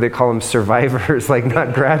groups where they call them survivors,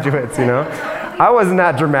 not graduates, I wasn't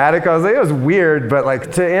that dramatic. I was it was weird,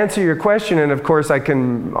 but to answer your question, and of course I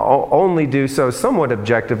can only do so somewhat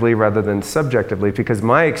objectively rather than subjectively, because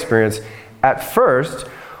my experience at first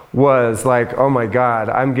was oh my God,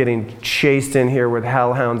 I'm getting chased in here with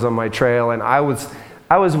hellhounds on my trail, and I was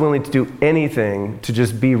willing to do anything to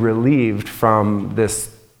just be relieved from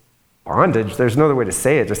this bondage. There's no other way to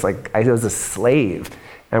say it, just I was a slave.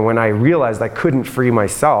 And when I realized I couldn't free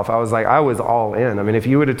myself, I was all in. I mean, if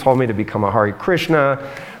you would have told me to become a Hare Krishna,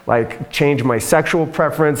 like change my sexual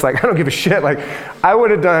preference, like I don't give a shit, like I would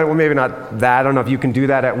have done, well, maybe not that, I don't know if you can do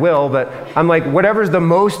that at will, but I'm like, whatever's the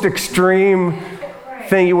most extreme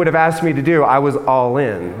thing you would have asked me to do, I was all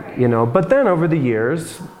in, you know. But then over the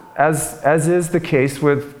years, as is the case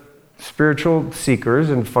with spiritual seekers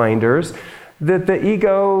and finders, that the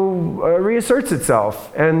ego reasserts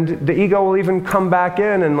itself, and the ego will even come back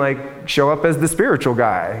in and like show up as the spiritual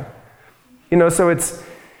guy, you know. So it's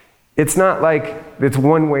not like it's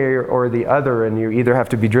one way or the other, and you either have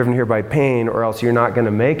to be driven here by pain or else you're not going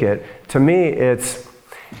to make it. To me, it's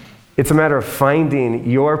a matter of finding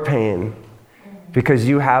your pain, because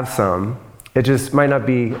you have some. It just might not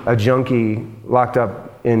be a junkie locked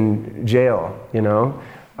up in jail, you know.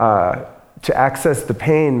 To access the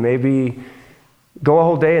pain, maybe go a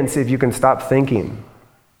whole day and see if you can stop thinking.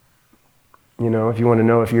 You know, if you want to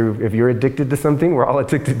know if you're addicted to something, we're all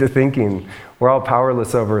addicted to thinking. We're all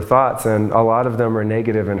powerless over thoughts, and a lot of them are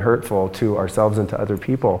negative and hurtful to ourselves and to other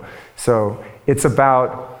people. So it's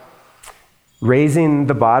about raising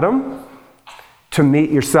the bottom to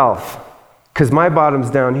meet yourself. Because my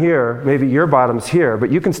bottom's down here, maybe your bottom's here,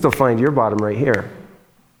 but you can still find your bottom right here.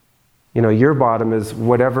 You know, your bottom is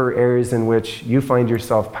whatever areas in which you find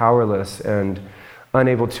yourself powerless and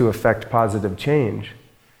unable to affect positive change.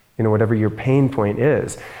 You know, whatever your pain point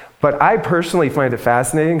is. But I personally find it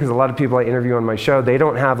fascinating because a lot of people I interview on my show, they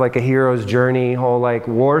don't have like a hero's journey, whole like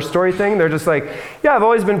war story thing. They're just like, yeah, I've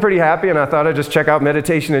always been pretty happy and I thought I'd just check out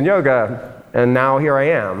meditation and yoga. And now here I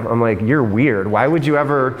am. I'm like, you're weird. Why would you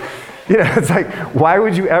ever, you know, it's like, why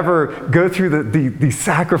would you ever go through the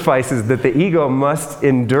sacrifices that the ego must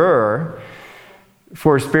endure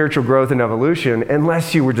for spiritual growth and evolution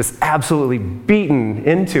unless you were just absolutely beaten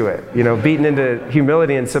into it, you know, beaten into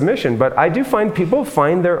humility and submission. But I do find people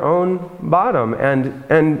find their own bottom. And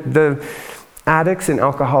the addicts and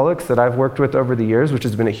alcoholics that I've worked with over the years, which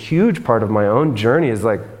has been a huge part of my own journey, is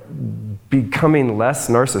like becoming less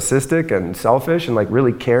narcissistic and selfish and like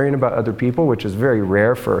really caring about other people, which is very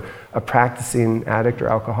rare for a practicing addict or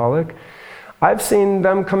alcoholic. I've seen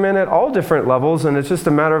them come in at all different levels, and it's just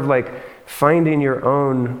a matter of like finding your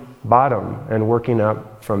own bottom and working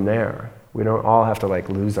up from there. We don't all have to like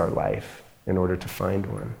lose our life in order to find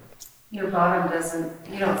one. You don't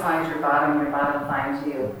find your bottom finds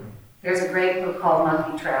you. There's a great book called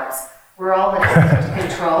Monkey Traps. We're all addicted to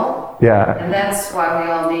control. Yeah. And that's why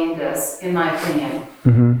we all need this, in my opinion.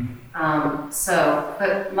 Mm-hmm.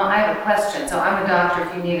 I have a question. So I'm a doctor.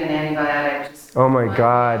 If you need an antibiotic, just... Oh my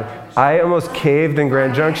God! I almost caved in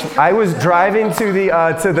Grand Junction. I was driving to the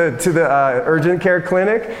urgent care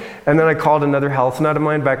clinic, and then I called another health nut of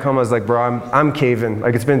mine back home. I was like, bro, I'm caving.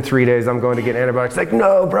 Like, it's been 3 days. I'm going to get antibiotics. Like,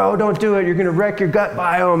 no, bro, don't do it. You're gonna wreck your gut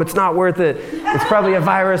biome. It's not worth it. It's probably a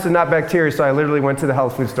virus and not bacteria. So I literally went to the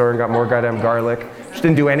health food store and got more goddamn garlic. Just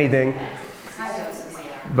didn't do anything.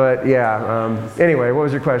 But yeah, anyway, what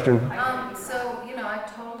was your question? I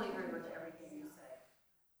totally agree with everything you say.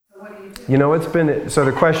 So what do you do? You know, so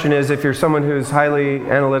the question is, if you're someone who's highly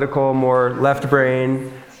analytical, more left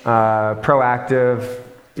brain, proactive,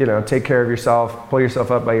 you know, take care of yourself, pull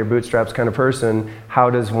yourself up by your bootstraps kind of person, how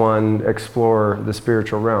does one explore the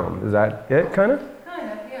spiritual realm? Is that it, kind of? Kind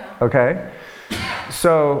of, yeah. Okay.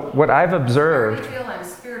 So what I've observed... I feel I'm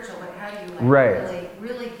spiritual, but how do you right.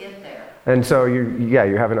 really get there? And so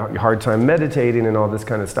you're having a hard time meditating and all this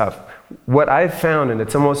kind of stuff. What I've found, and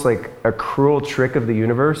it's almost like a cruel trick of the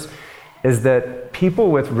universe, is that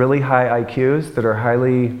people with really high IQs that are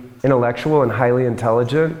highly intellectual and highly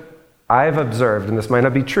intelligent, I've observed, and this might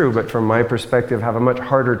not be true, but from my perspective, have a much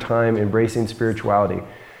harder time embracing spirituality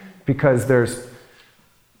because there's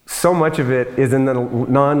so much of it is in the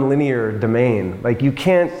non-linear domain. Like, you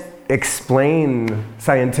can't explain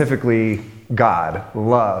scientifically God,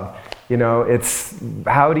 love. You know, it's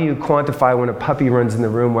how do you quantify when a puppy runs in the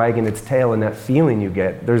room wagging its tail and that feeling you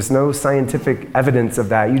get? There's no scientific evidence of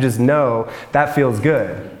that. You just know that feels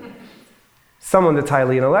good. Someone that's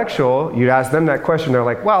highly intellectual, you ask them that question, they're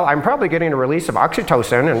like, well, I'm probably getting a release of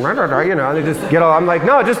oxytocin and blah, blah, blah, you know, they just get all, I'm like,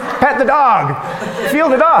 no, just pet the dog, feel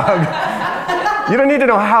the dog. You don't need to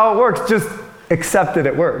know how it works, just accept that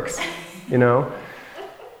it works, you know?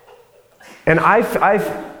 And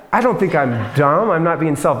I don't think I'm dumb, I'm not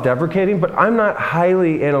being self-deprecating, but I'm not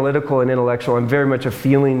highly analytical and intellectual. I'm very much a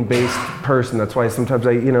feeling-based person. That's why sometimes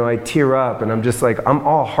I tear up and I'm just like, I'm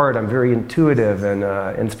all heart. I'm very intuitive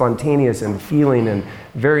and spontaneous and feeling and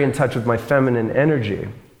very in touch with my feminine energy.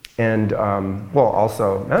 And,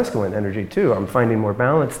 also masculine energy too. I'm finding more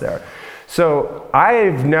balance there. So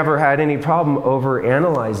I've never had any problem over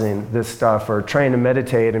analyzing this stuff or trying to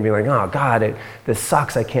meditate and be like, oh God, this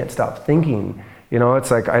sucks, I can't stop thinking. It's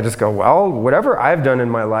like, I just go, well, whatever I've done in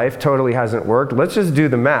my life totally hasn't worked. Let's just do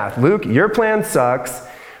the math. Luke, your plan sucks.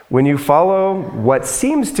 When you follow what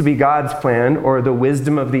seems to be God's plan or the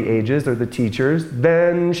wisdom of the ages or the teachers,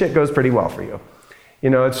 then shit goes pretty well for you.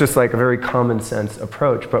 It's just like a very common sense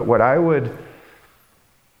approach. But what I would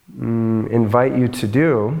invite you to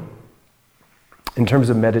do in terms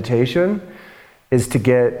of meditation is to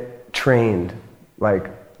get trained, like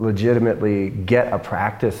legitimately get a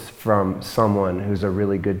practice from someone who's a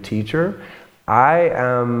really good teacher. I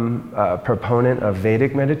am a proponent of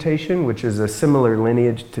Vedic meditation, which is a similar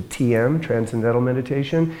lineage to TM, Transcendental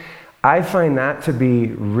Meditation. I find that to be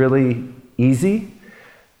really easy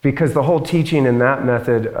because the whole teaching in that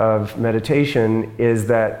method of meditation is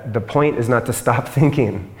that the point is not to stop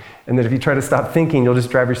thinking. And that if you try to stop thinking, you'll just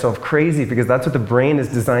drive yourself crazy because that's what the brain is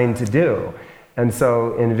designed to do. And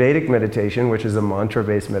so in Vedic meditation, which is a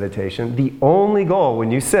mantra-based meditation, the only goal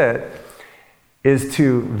when you sit is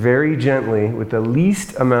to very gently, with the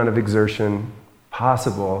least amount of exertion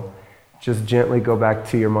possible, just gently go back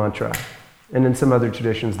to your mantra. And in some other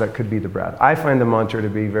traditions, that could be the breath. I find the mantra to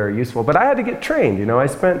be very useful, but I had to get trained. I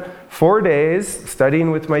spent 4 days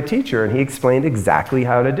studying with my teacher, and he explained exactly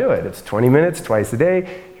how to do it. It's 20 minutes, twice a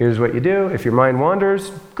day. Here's what you do. If your mind wanders,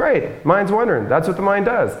 great. Mind's wandering. That's what the mind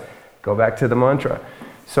does. Go back to the mantra.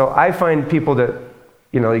 So I find people that,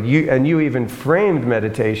 like you even framed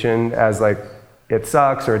meditation as like, it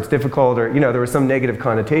sucks or it's difficult or, there was some negative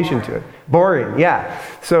connotation to it. Boring, yeah.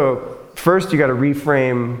 So first you got to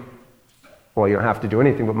reframe, well, you don't have to do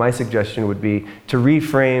anything, but my suggestion would be to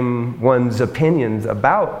reframe one's opinions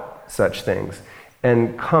about such things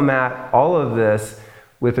and come at all of this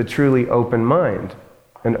with a truly open mind.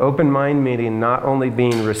 An open mind meaning not only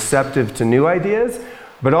being receptive to new ideas,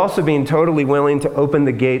 but also being totally willing to open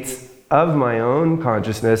the gates of my own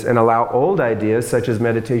consciousness and allow old ideas, such as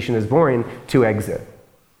meditation is boring, to exit.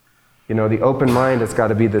 The open mind has got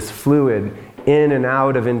to be this fluid in and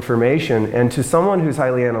out of information. And to someone who's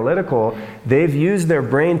highly analytical, they've used their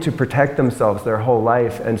brain to protect themselves their whole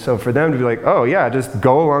life. And so for them to be like, oh yeah, just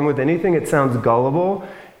go along with anything, it sounds gullible.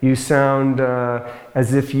 You sound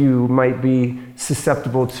as if you might be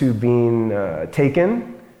susceptible to being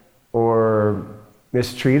taken or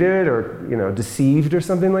mistreated or deceived or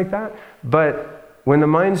something like that. But when the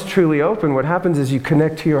mind's truly open, what happens is you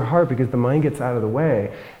connect to your heart because the mind gets out of the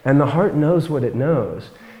way, and the heart knows what it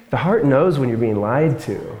knows. The heart knows when you're being lied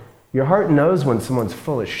to. Your heart knows when someone's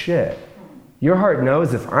full of shit. Your heart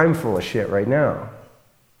knows if I'm full of shit right now.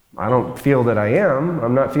 I don't feel that I am.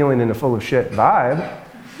 I'm not feeling in a full of shit vibe.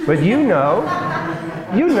 But you know,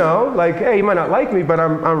 like, hey, you might not like me, but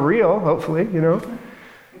I'm real, hopefully,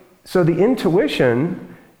 So the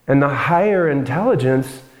intuition and the higher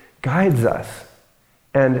intelligence guides us.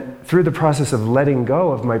 And through the process of letting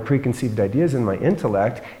go of my preconceived ideas and my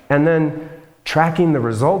intellect, and then tracking the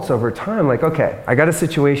results over time, like, okay, I got a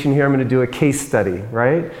situation here, I'm going to do a case study,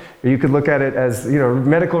 right? Or you could look at it as,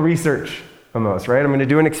 medical research almost, right? I'm going to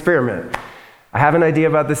do an experiment. I have an idea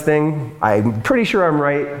about this thing. I'm pretty sure I'm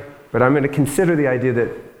right, but I'm going to consider the idea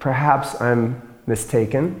that perhaps I'm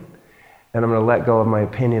mistaken. And I'm going to let go of my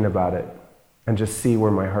opinion about it and just see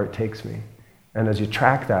where my heart takes me. And as you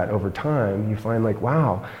track that over time, you find like,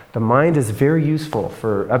 wow, the mind is very useful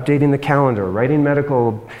for updating the calendar, writing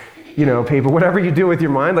medical, paper, whatever you do with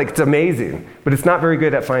your mind, like it's amazing. But it's not very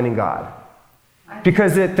good at finding God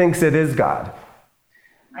because it thinks it is God.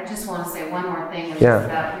 I just want to say one more thing, which is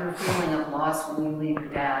about your feeling of loss when you leave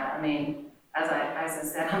your dad. I mean, as I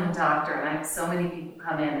said, I'm a doctor, and I have so many people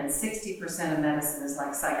come in, and 60% of medicine is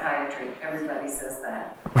like psychiatry. Everybody says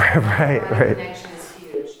that. Right. The connection is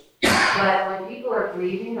huge. But when people are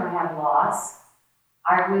grieving or have loss,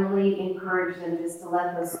 I really encourage them just to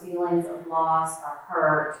let those feelings of loss or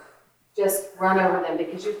hurt just run over them,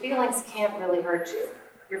 because your feelings can't really hurt you.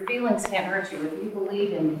 Your feelings can't hurt you. If you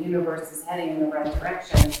believe in the universe is heading in the right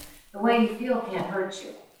direction, the way you feel can't hurt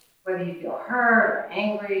you. Whether you feel hurt or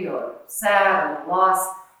angry or sad or lost,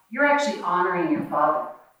 you're actually honoring your father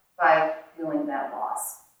by feeling that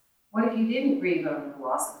loss. What if you didn't grieve over the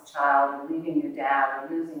loss of a child or leaving your dad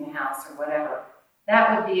or losing a house or whatever?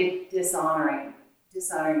 That would be dishonoring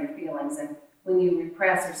your feelings. And when you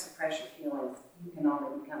repress or suppress your feelings, you can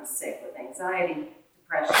only become sick with anxiety,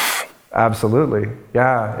 depression. Absolutely.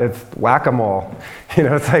 Yeah, it's whack-a-mole.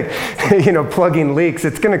 It's like, plugging leaks.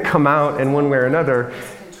 It's going to come out in one way or another.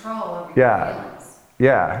 It's control of your feelings.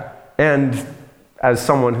 Yeah. And as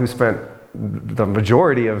someone who spent the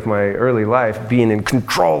majority of my early life, being in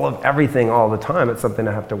control of everything all the time. It's something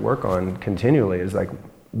I have to work on continually, is like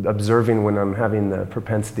observing when I'm having the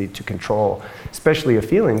propensity to control, especially a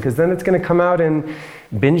feeling, because then it's going to come out in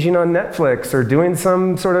binging on Netflix or doing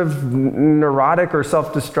some sort of neurotic or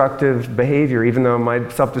self-destructive behavior. Even though my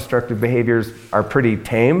self-destructive behaviors are pretty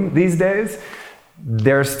tame these days,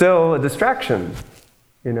 they're still a distraction,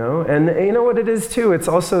 you know? And you know what it is too? It's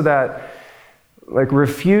also that like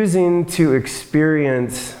refusing to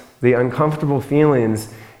experience the uncomfortable feelings.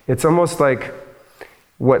 It's almost like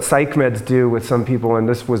what psych meds do with some people, and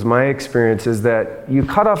this was my experience, is that you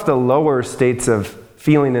cut off the lower states of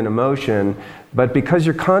feeling and emotion, but because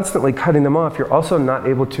you're constantly cutting them off, you're also not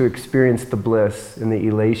able to experience the bliss and the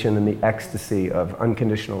elation and the ecstasy of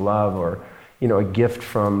unconditional love, or, you know, a gift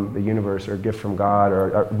from the universe, or a gift from God,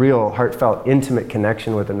 or a real heartfelt, intimate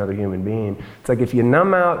connection with another human being. It's like if you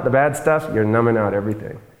numb out the bad stuff, you're numbing out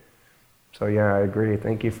everything. So yeah, I agree.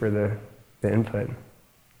 Thank you for the input.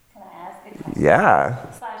 Yeah.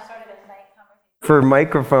 For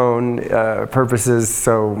microphone purposes,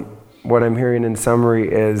 so what I'm hearing in summary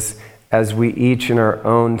is, as we each in our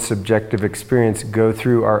own subjective experience go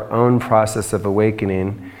through our own process of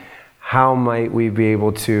awakening, how might we be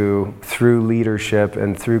able to, through leadership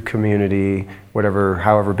and through community,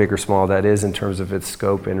 however big or small that is in terms of its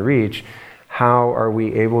scope and reach, how are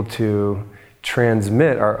we able to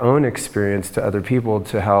transmit our own experience to other people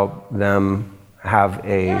to help them have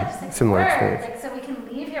a similar experience? Like, so we can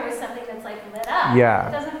leave here with something that's like lit up. Yeah.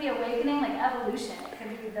 It doesn't have to be awakening, like evolution. It can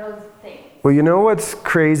be those things. Well, you know what's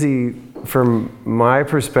crazy from my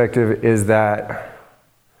perspective is that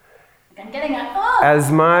I'm getting a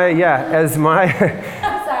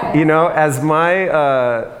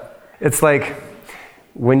it's like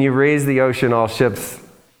when you raise the ocean, all ships,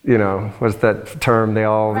 you know, what's that term? They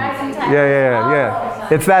all, yeah.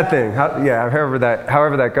 It's that thing. However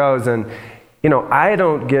that goes. And, you know, I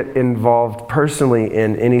don't get involved personally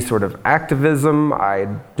in any sort of activism.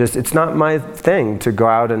 It's not my thing to go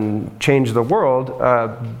out and change the world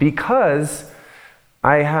because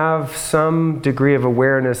I have some degree of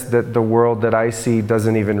awareness that the world that I see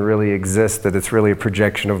doesn't even really exist, that it's really a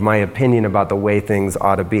projection of my opinion about the way things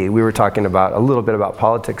ought to be. We were talking about a little bit about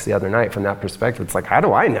politics the other night from that perspective. It's like, how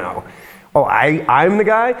do I know? Oh, I'm the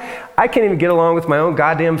guy? I can't even get along with my own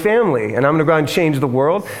goddamn family, and I'm gonna go out and change the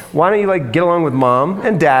world. Why don't you like get along with mom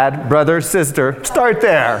and dad, brother, sister? Start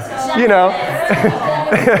there, you know?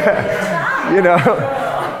 You know?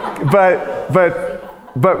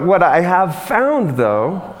 But what I have found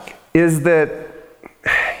though is that,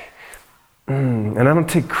 and I don't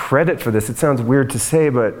take credit for this, it sounds weird to say,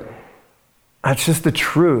 but that's just the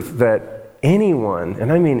truth, that anyone,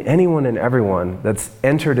 and I mean anyone and everyone that's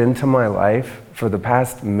entered into my life for the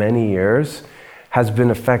past many years has been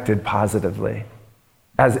affected positively.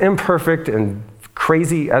 As imperfect and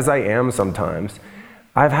crazy as I am sometimes,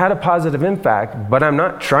 I've had a positive impact, but I'm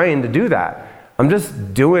not trying to do that. I'm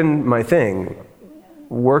just doing my thing,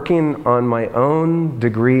 working on my own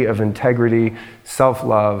degree of integrity,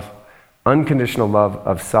 self-love, unconditional love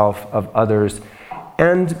of self, of others.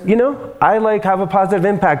 And, you know, I have a positive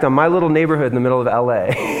impact on my little neighborhood in the middle of LA.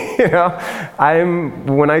 You know,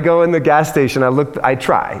 when I go in the gas station, I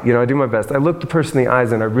try, you know, I do my best. I look the person in the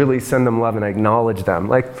eyes and I really send them love and I acknowledge them.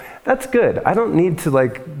 Like, that's good. I don't need to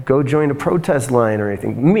go join a protest line or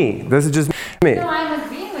anything. This is just me. No, I'm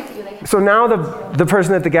agreeing with you. So now the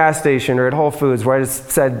person at the gas station or at Whole Foods, where I just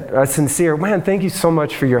said a sincere, man, thank you so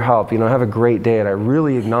much for your help. You know, have a great day. And I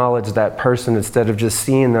really acknowledge that person instead of just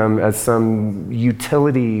seeing them as some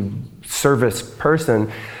utility service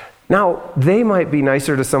person. Now, they might be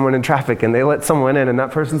nicer to someone in traffic and they let someone in and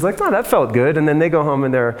that person's like, oh, that felt good. And then they go home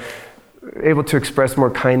and they're able to express more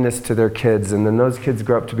kindness to their kids. And then those kids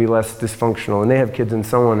grow up to be less dysfunctional and they have kids and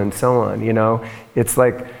so on, you know. It's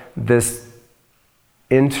like this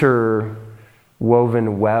interwoven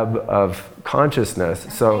web of consciousness.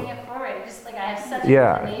 So paying it forward. Just I have such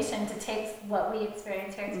a inclination to take what we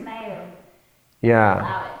experience here tonight and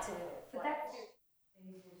allow it to.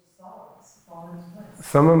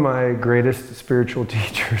 Some of my greatest spiritual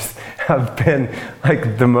teachers have been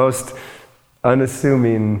the most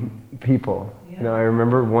unassuming people. You know, I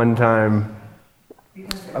remember one time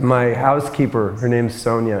my housekeeper, her name's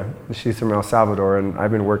Sonia, she's from El Salvador, and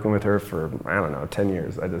I've been working with her for, 10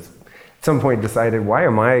 years. I just, at some point decided, why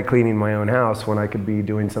am I cleaning my own house when I could be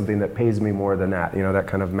doing something that pays me more than that, you know, that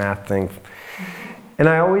kind of math thing. And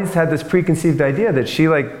I always had this preconceived idea that she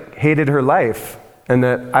hated her life and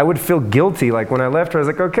that I would feel guilty. When I left her, I was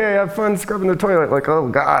like, okay, have fun scrubbing the toilet. Oh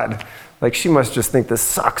God, she must just think this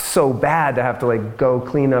sucks so bad to have to go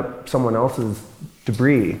clean up someone else's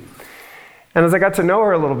debris. And as I got to know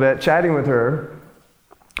her a little bit, chatting with her,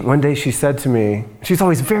 one day she said to me, she's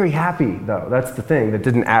always very happy though, that's the thing that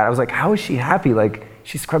didn't add. I was like, how is she happy? Like,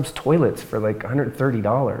 she scrubs toilets for like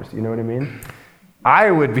 $130, you know what I mean? I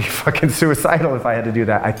would be fucking suicidal if I had to do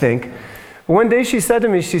that, I think. But one day she said to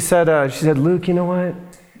me, she said, Luke, you know what?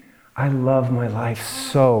 I love my life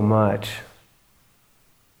so much.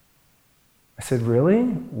 I said, really?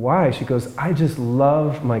 Why? She goes, I just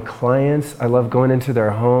love my clients. I love going into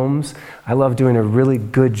their homes. I love doing a really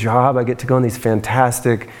good job. I get to go in these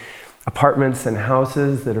fantastic apartments and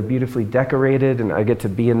houses that are beautifully decorated, and I get to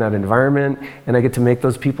be in that environment, and I get to make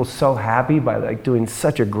those people so happy by like doing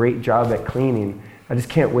such a great job at cleaning. I just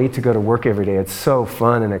can't wait to go to work every day. It's so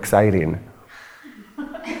fun and exciting.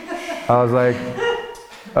 I was like,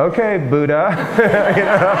 okay, Buddha.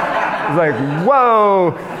 I was like,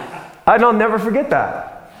 whoa. And I'll never forget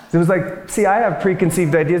that. It was like, see, I have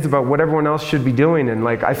preconceived ideas about what everyone else should be doing, and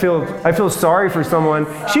like I feel sorry for someone.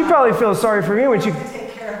 She probably feels sorry for me when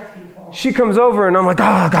she comes over, and I'm like,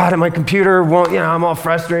 oh God, and my computer won't, I'm all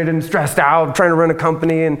frustrated and stressed out, trying to run a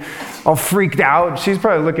company and all freaked out. She's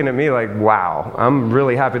probably looking at me like, wow, I'm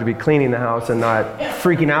really happy to be cleaning the house and not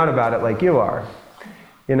freaking out about it like you are.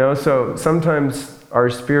 So sometimes our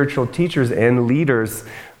spiritual teachers and leaders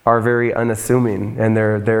are very unassuming, and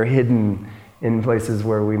they're hidden in places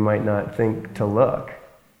where we might not think to look.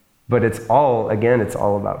 But it's all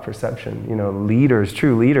about perception. Leaders,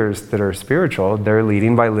 true leaders that are spiritual, they're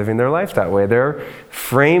leading by living their life that way. They're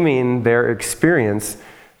framing their experience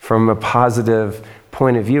from a positive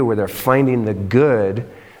point of view where they're finding the good,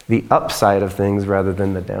 the upside of things rather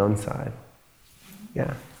than the downside.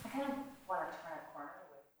 Yeah.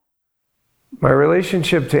 My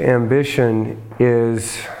relationship to ambition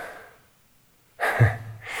is,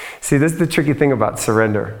 see, this is the tricky thing about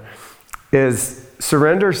surrender, is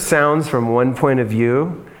surrender sounds from one point of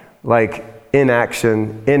view like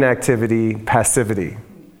inaction, inactivity, passivity.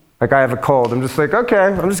 Like I have a cold, I'm just like, okay,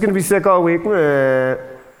 I'm just going to be sick all week.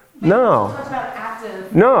 No.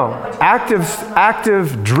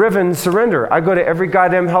 Active, driven surrender. I go to every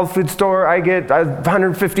goddamn health food store. I get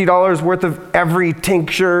 $150 worth of every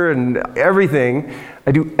tincture and everything.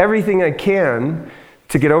 I do everything I can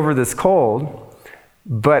to get over this cold,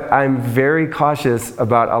 but I'm very cautious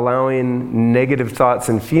about allowing negative thoughts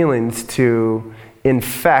and feelings to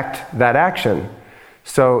infect that action.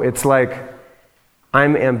 So it's like,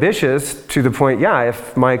 I'm ambitious to the point,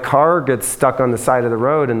 if my car gets stuck on the side of the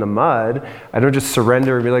road in the mud, I don't just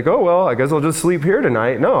surrender and be like, oh, well, I guess I'll just sleep here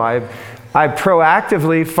tonight. No, I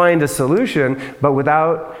proactively find a solution, but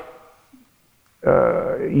without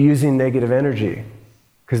using negative energy.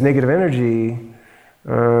 Because negative energy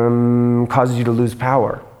causes you to lose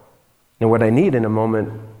power. And what I need in a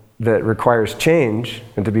moment that requires change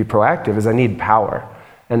and to be proactive is I need power.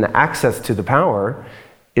 And the access to the power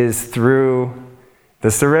is through the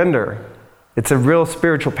surrender. It's a real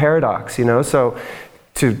spiritual paradox, So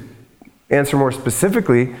to answer more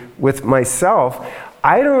specifically, with myself,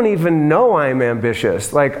 I don't even know I'm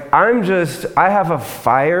ambitious. Like, I have a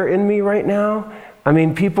fire in me right now. I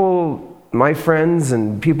mean, people, my friends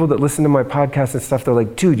and people that listen to my podcast and stuff, they're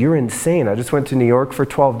like, dude, you're insane. I just went to New York for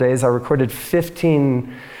 12 days. I recorded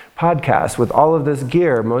 15 podcasts with all of this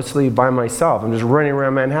gear, mostly by myself. I'm just running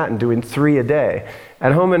around Manhattan doing 3 a day.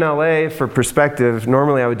 At home in LA, for perspective,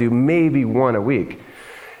 normally I would do maybe 1 a week.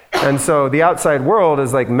 And so the outside world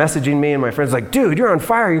is like messaging me and my friends like, dude, you're on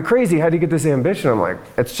fire, you're crazy, how do you get this ambition? I'm like,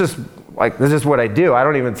 it's just like, this is what I do. I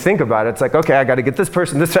don't even think about it. It's like, okay, I got to get this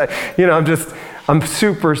person, this, I'm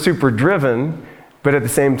super, super driven, but at the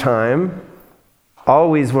same time,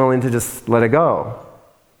 always willing to just let it go.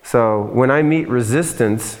 So when I meet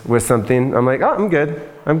resistance with something, I'm like, oh,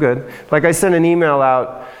 I'm good. Like I sent an email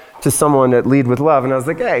out to someone at Lead with Love, and I was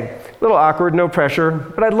like, hey, a little awkward, no pressure,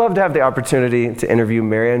 but I'd love to have the opportunity to interview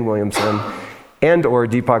Marianne Williamson and or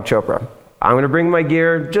Deepak Chopra. I'm going to bring my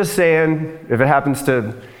gear, just saying, if it happens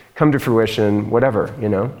to come to fruition, whatever,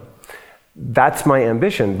 That's my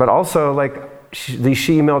ambition. But also, like, she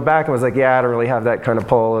emailed back and was like, yeah, I don't really have that kind of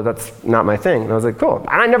pull, that's not my thing. And I was like, cool.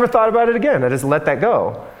 And I never thought about it again. I just let that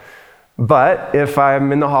go. But if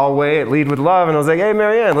I'm in the hallway at Lead with Love and I was like, hey,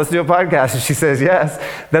 Marianne, let's do a podcast, and she says yes,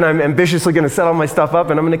 then I'm ambitiously going to set all my stuff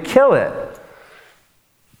up and I'm going to kill it.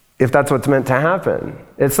 If that's what's meant to happen.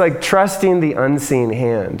 It's like trusting the unseen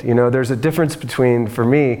hand. There's a difference between, for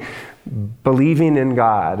me, believing in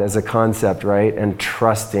God as a concept, right, and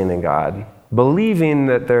trusting in God. Believing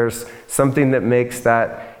that there's something that makes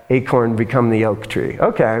that acorn become the oak tree.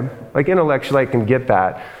 Okay, like intellectually I can get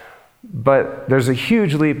that. But there's a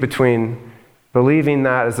huge leap between believing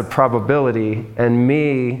that as a probability and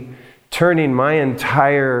me turning my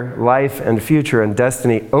entire life and future and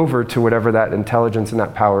destiny over to whatever that intelligence and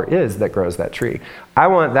that power is that grows that tree. I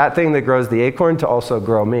want that thing that grows the acorn to also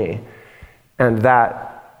grow me. And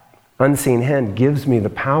that unseen hand gives me the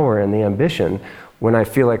power and the ambition when I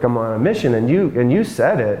feel like I'm on a mission. And you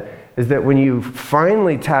said it, is that when you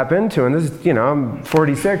finally tap into, and this is, I'm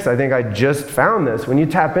 46, I think I just found this, when you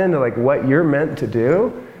tap into like what you're meant to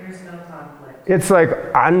do, there's no conflict. It's like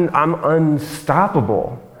I'm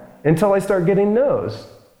unstoppable until I start getting no's.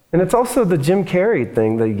 And it's also the Jim Carrey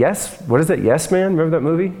thing, the what is it, Yes Man? Remember that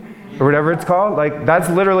movie? Or whatever it's called? Like, that's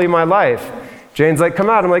literally my life. Jane's like, come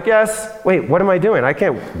out. I'm like, yes. Wait, what am I doing? I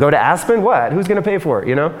can't go to Aspen? What? Who's going to pay for it,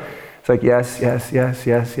 It's like, yes, yes, yes,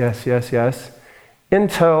 yes, yes, yes, yes.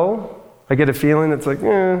 Until I get a feeling that's like,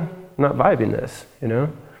 I'm not vibing this,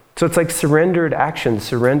 So it's like surrendered action,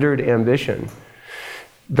 surrendered ambition.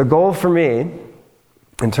 The goal for me,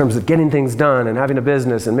 in terms of getting things done and having a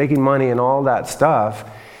business and making money and all that stuff,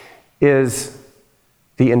 is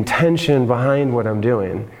the intention behind what I'm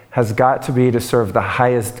doing has got to be to serve the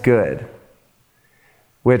highest good,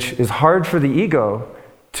 which is hard for the ego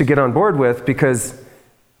to get on board with, because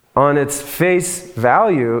on its face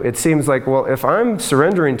value, it seems like, well, if I'm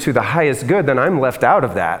surrendering to the highest good, then I'm left out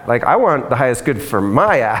of that. Like, I want the highest good for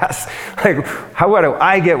my ass. Like, how do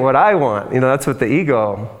I get what I want? That's what the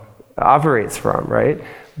ego operates from, right?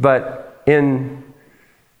 But in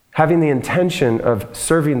having the intention of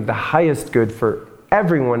serving the highest good for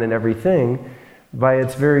everyone and everything, by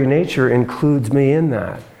its very nature, includes me in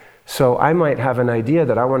that. So I might have an idea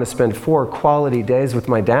that I want to spend 4 quality days with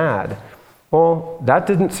my dad. Well, that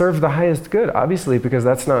didn't serve the highest good, obviously, because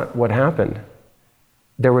that's not what happened.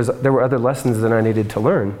 There were other lessons that I needed to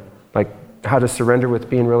learn, like how to surrender with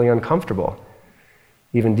being really uncomfortable,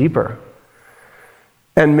 even deeper.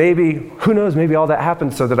 And maybe, who knows, maybe all that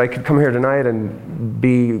happened so that I could come here tonight and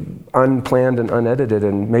be unplanned and unedited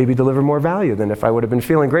and maybe deliver more value than if I would have been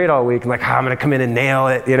feeling great all week and like, I'm going to come in and nail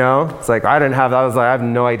it, It's like, I have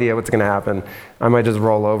no idea what's going to happen. I might just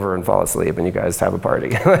roll over and fall asleep and you guys have a party.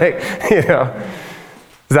 Does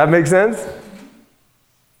that make sense?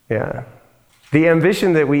 Yeah. The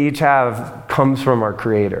ambition that we each have comes from our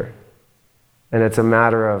Creator. And it's a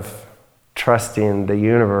matter of trusting the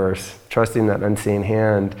universe, trusting that unseen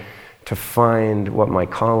hand to find what my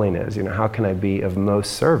calling is. How can I be of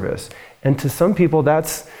most service? And to some people,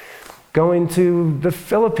 that's going to the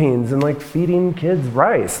Philippines and like feeding kids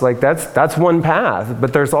rice. Like that's one path.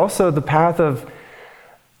 But there's also the path of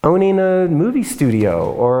owning a movie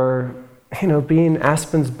studio or, being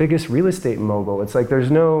Aspen's biggest real estate mogul. It's like there's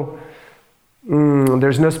no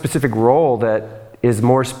specific role that is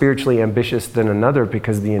more spiritually ambitious than another,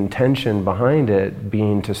 because the intention behind it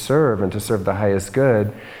being to serve and to serve the highest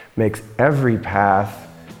good makes every path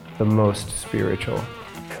the most spiritual.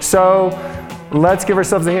 So let's give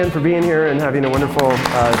ourselves a hand for being here and having a wonderful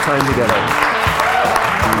time together.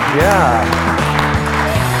 Yeah.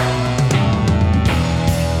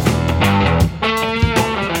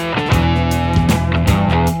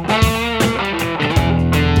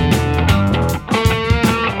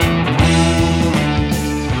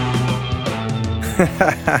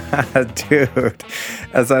 Dude,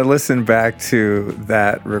 as I listen back to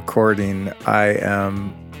that recording, I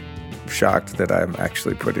am shocked that I'm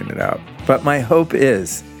actually putting it out. But my hope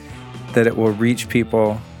is that it will reach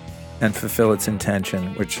people and fulfill its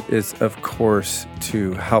intention, which is, of course,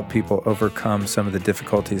 to help people overcome some of the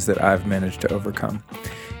difficulties that I've managed to overcome.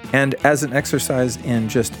 And as an exercise in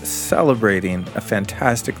just celebrating a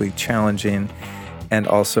fantastically challenging and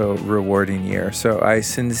also rewarding year. So I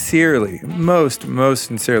sincerely, most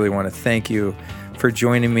sincerely want to thank you for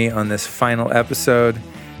joining me on this final episode,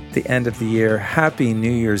 the end of the year. Happy New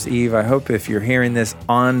Year's Eve. I hope if you're hearing this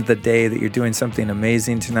on the day that you're doing something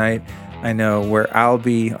amazing tonight. I know where I'll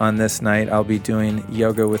be on this night. I'll be doing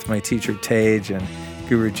yoga with my teacher Tej and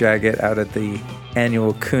Guru Jagat out at the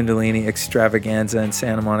annual Kundalini extravaganza in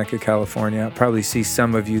Santa Monica, California. I'll probably see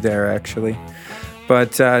some of you there actually.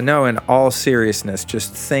 But no, in all seriousness,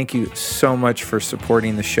 just thank you so much for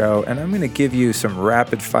supporting the show. And I'm going to give you some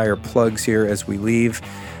rapid fire plugs here as we leave.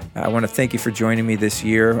 I want to thank you for joining me this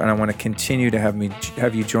year, and I want to continue to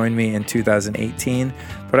have you join me in 2018.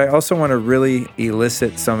 But I also want to really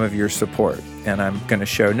elicit some of your support. And I'm going to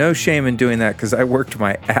show no shame in doing that, because I worked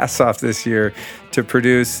my ass off this year to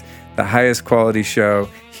produce the highest quality show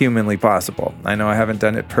humanly possible. I know I haven't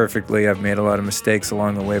done it perfectly. I've made a lot of mistakes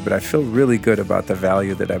along the way, but I feel really good about the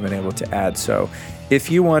value that I've been able to add. So if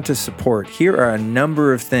you want to support, here are a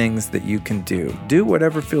number of things that you can do. Do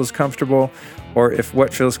whatever feels comfortable, or if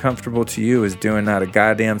what feels comfortable to you is doing not a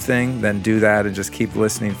goddamn thing, then do that and just keep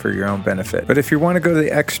listening for your own benefit. But if you want to go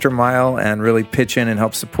the extra mile and really pitch in and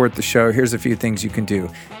help support the show, here's a few things you can do.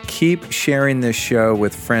 Keep sharing this show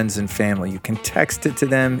with friends and family. You can text it to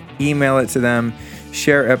them, email it to them,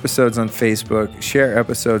 share episodes on Facebook, share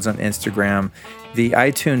episodes on Instagram. The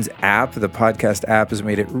iTunes app, the podcast app, has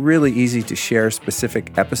made it really easy to share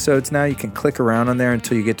specific episodes now. You can click around on there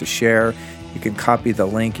until you get to share. You can copy the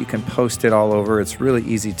link. You can post it all over. It's really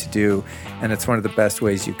easy to do, and it's one of the best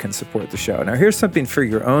ways you can support the show. Now, here's something for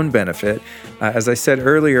your own benefit. As I said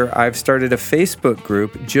earlier, I've started a Facebook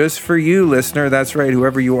group just for you, listener. That's right,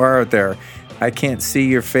 whoever you are out there. I can't see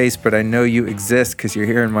your face, but I know you exist because you're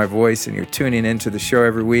hearing my voice and you're tuning into the show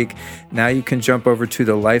every week. Now you can jump over to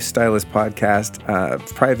the Lifestylist Podcast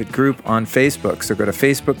private group on Facebook. So go to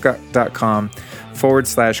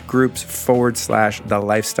facebook.com/groups/the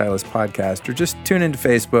Lifestylist Podcast, or just tune into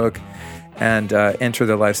Facebook and enter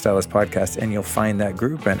the Lifestylist Podcast, and you'll find that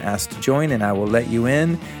group and ask to join, and I will let you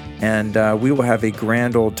in, and we will have a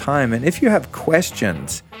grand old time. And if you have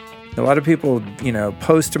questions, a lot of people,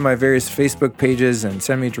 post to my various Facebook pages and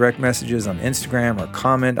send me direct messages on Instagram or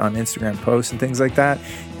comment on Instagram posts and things like that.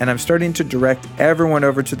 And I'm starting to direct everyone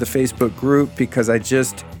over to the Facebook group because I'm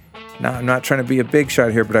not trying to be a big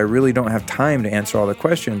shot here, but I really don't have time to answer all the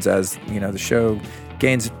questions as, the show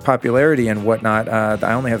gains popularity and whatnot.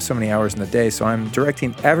 I only have so many hours in the day, so I'm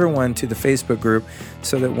directing everyone to the Facebook group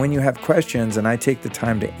so that when you have questions and I take the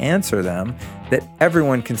time to answer them, that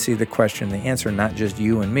everyone can see the question, the answer, not just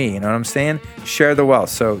you and me. You know what I'm saying? Share the wealth.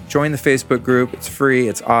 So join the Facebook group. It's free.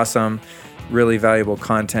 It's awesome. Really valuable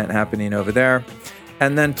content happening over there.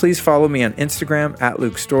 And then please follow me on Instagram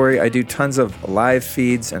 @LukeStory. I do tons of live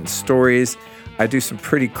feeds and stories. I do some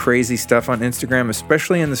pretty crazy stuff on Instagram,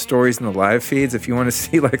 especially in the stories and the live feeds. If you want to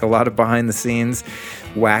see like a lot of behind the scenes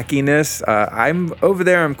wackiness, I'm over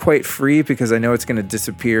there. I'm quite free because I know it's going to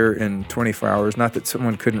disappear in 24 hours. Not that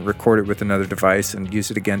someone couldn't record it with another device and use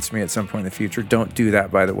it against me at some point in the future. Don't do that,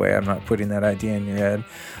 by the way. I'm not putting that idea in your head.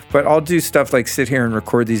 But I'll do stuff like sit here and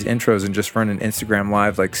record these intros and just run an Instagram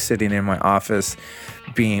live, like sitting in my office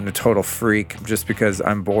being a total freak just because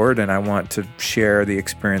I'm bored and I want to share the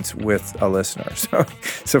experience with a listener.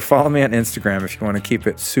 So follow me on Instagram if you want to keep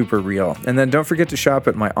it super real. And then don't forget to shop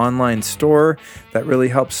at my online store. That really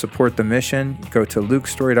helps support the mission. Go to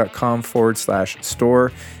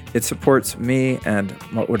lukestory.com/store. It supports me and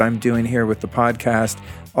what I'm doing here with the podcast.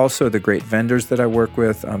 Also, the great vendors that I work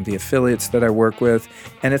with, the affiliates that I work with,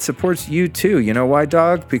 and it supports you too. You know why,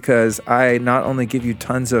 dog? Because I not only give you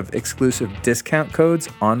tons of exclusive discount codes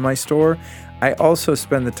on my store, I also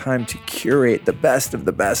spend the time to curate the best of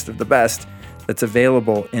the best of the best that's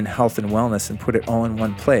available in health and wellness and put it all in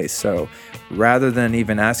one place. So rather than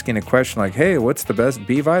even asking a question like, hey, what's the best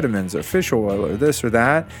B vitamins or fish oil or this or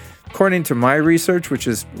that? According to my research, which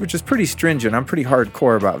is pretty stringent, I'm pretty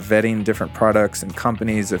hardcore about vetting different products and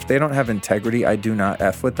companies. If they don't have integrity, I do not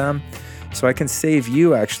F with them. So I can save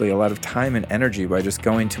you actually a lot of time and energy by just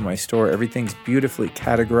going to my store. Everything's beautifully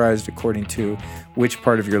categorized according to which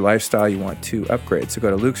part of your lifestyle you want to upgrade. So go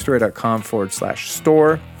to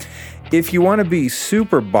lukestory.com/store. If you want to be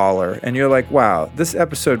super baller and you're like, wow, this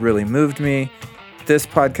episode really moved me. This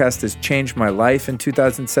podcast has changed my life in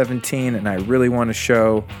 2017, and I really want to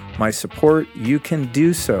show my support. You can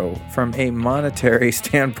do so from a monetary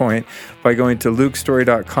standpoint by going to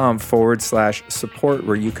lukestory.com/support,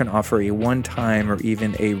 where you can offer a one-time or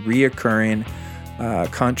even a reoccurring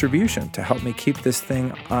contribution to help me keep this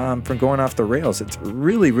thing from going off the rails. It's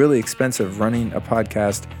really, really expensive running a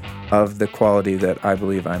podcast of the quality that I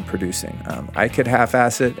believe I'm producing. I could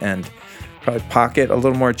half-ass it and probably pocket a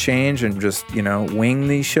little more change and just, wing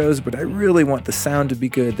these shows, but I really want the sound to be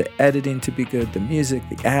good, the editing to be good, the music,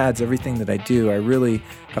 the ads, everything that I do. I really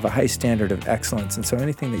have a high standard of excellence, and so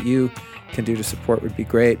anything that you can do to support would be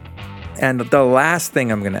great. And the last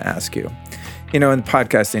thing I'm going to ask you, in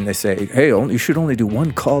podcasting, they say, hey, you should only do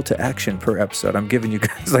one call to action per episode. I'm giving you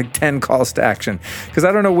guys like 10 calls to action because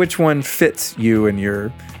I don't know which one fits you and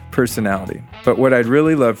your personality. But what I'd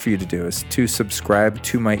really love for you to do is to subscribe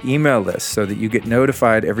to my email list so that you get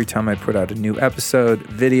notified every time I put out a new episode,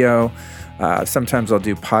 video. Sometimes I'll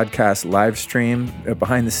do podcast live stream,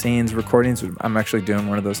 behind the scenes recordings. I'm actually doing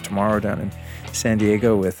one of those tomorrow down in San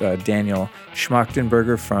Diego with Daniel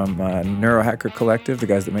Schmachtenberger from Neurohacker Collective, the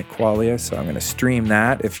guys that make Qualia. So I'm going to stream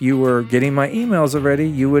that. If you were getting my emails already,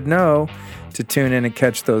 you would know to tune in and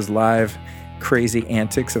catch those live. crazy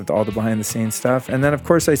antics of all the behind the scenes stuff. And then, of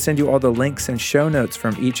course, I send you all the links and show notes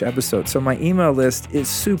from each episode. So my email list is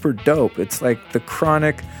super dope. It's like the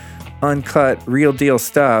chronic, uncut, real deal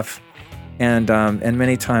stuff. And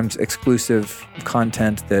many times exclusive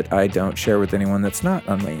content that I don't share with anyone that's not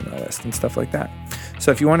on my email list and stuff like that. So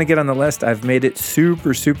if you want to get on the list, I've made it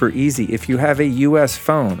super, super easy. If you have a US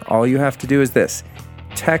phone, all you have to do is this.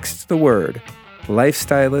 Text the word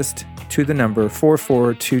Lifestylist to the number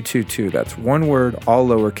 44222. That's one word, all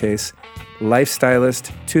lowercase.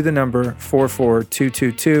 Lifestylist to the number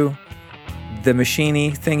 44222. The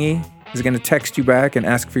machiney thingy is going to text you back and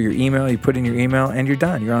ask for your email. You put in your email and you're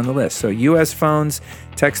done. You're on the list. So US phones,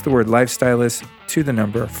 text the word Lifestylist to the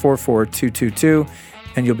number 44222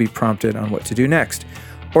 and you'll be prompted on what to do next.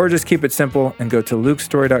 Or just keep it simple and go to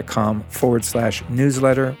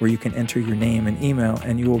lukestory.com/newsletter where you can enter your name and email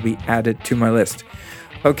and you will be added to my list.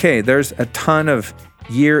 Okay, there's a ton of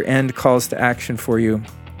year-end calls to action for you.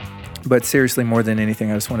 But seriously, more than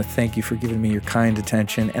anything, I just want to thank you for giving me your kind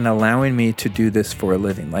attention and allowing me to do this for a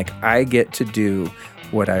living. Like, I get to do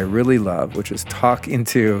what I really love, which is talk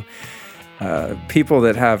into people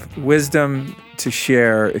that have wisdom to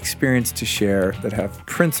share, experience to share, that have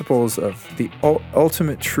principles of the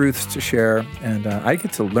ultimate truths to share. And I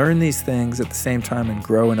get to learn these things at the same time and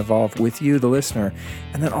grow and evolve with you, the listener,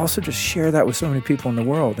 and then also just share that with so many people in the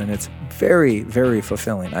world. And it's very, very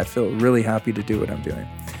fulfilling. I feel really happy to do what I'm doing.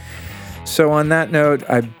 So on that note,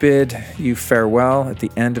 I bid you farewell at the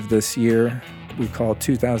end of this year we call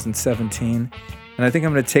 2017. And I think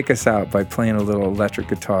I'm going to take us out by playing a little electric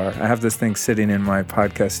guitar. I have this thing sitting in my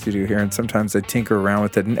podcast studio here, and sometimes I tinker around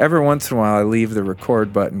with it. And every once in a while, I leave the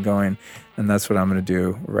record button going, and that's what I'm going to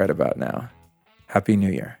do right about now. Happy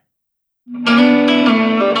New Year.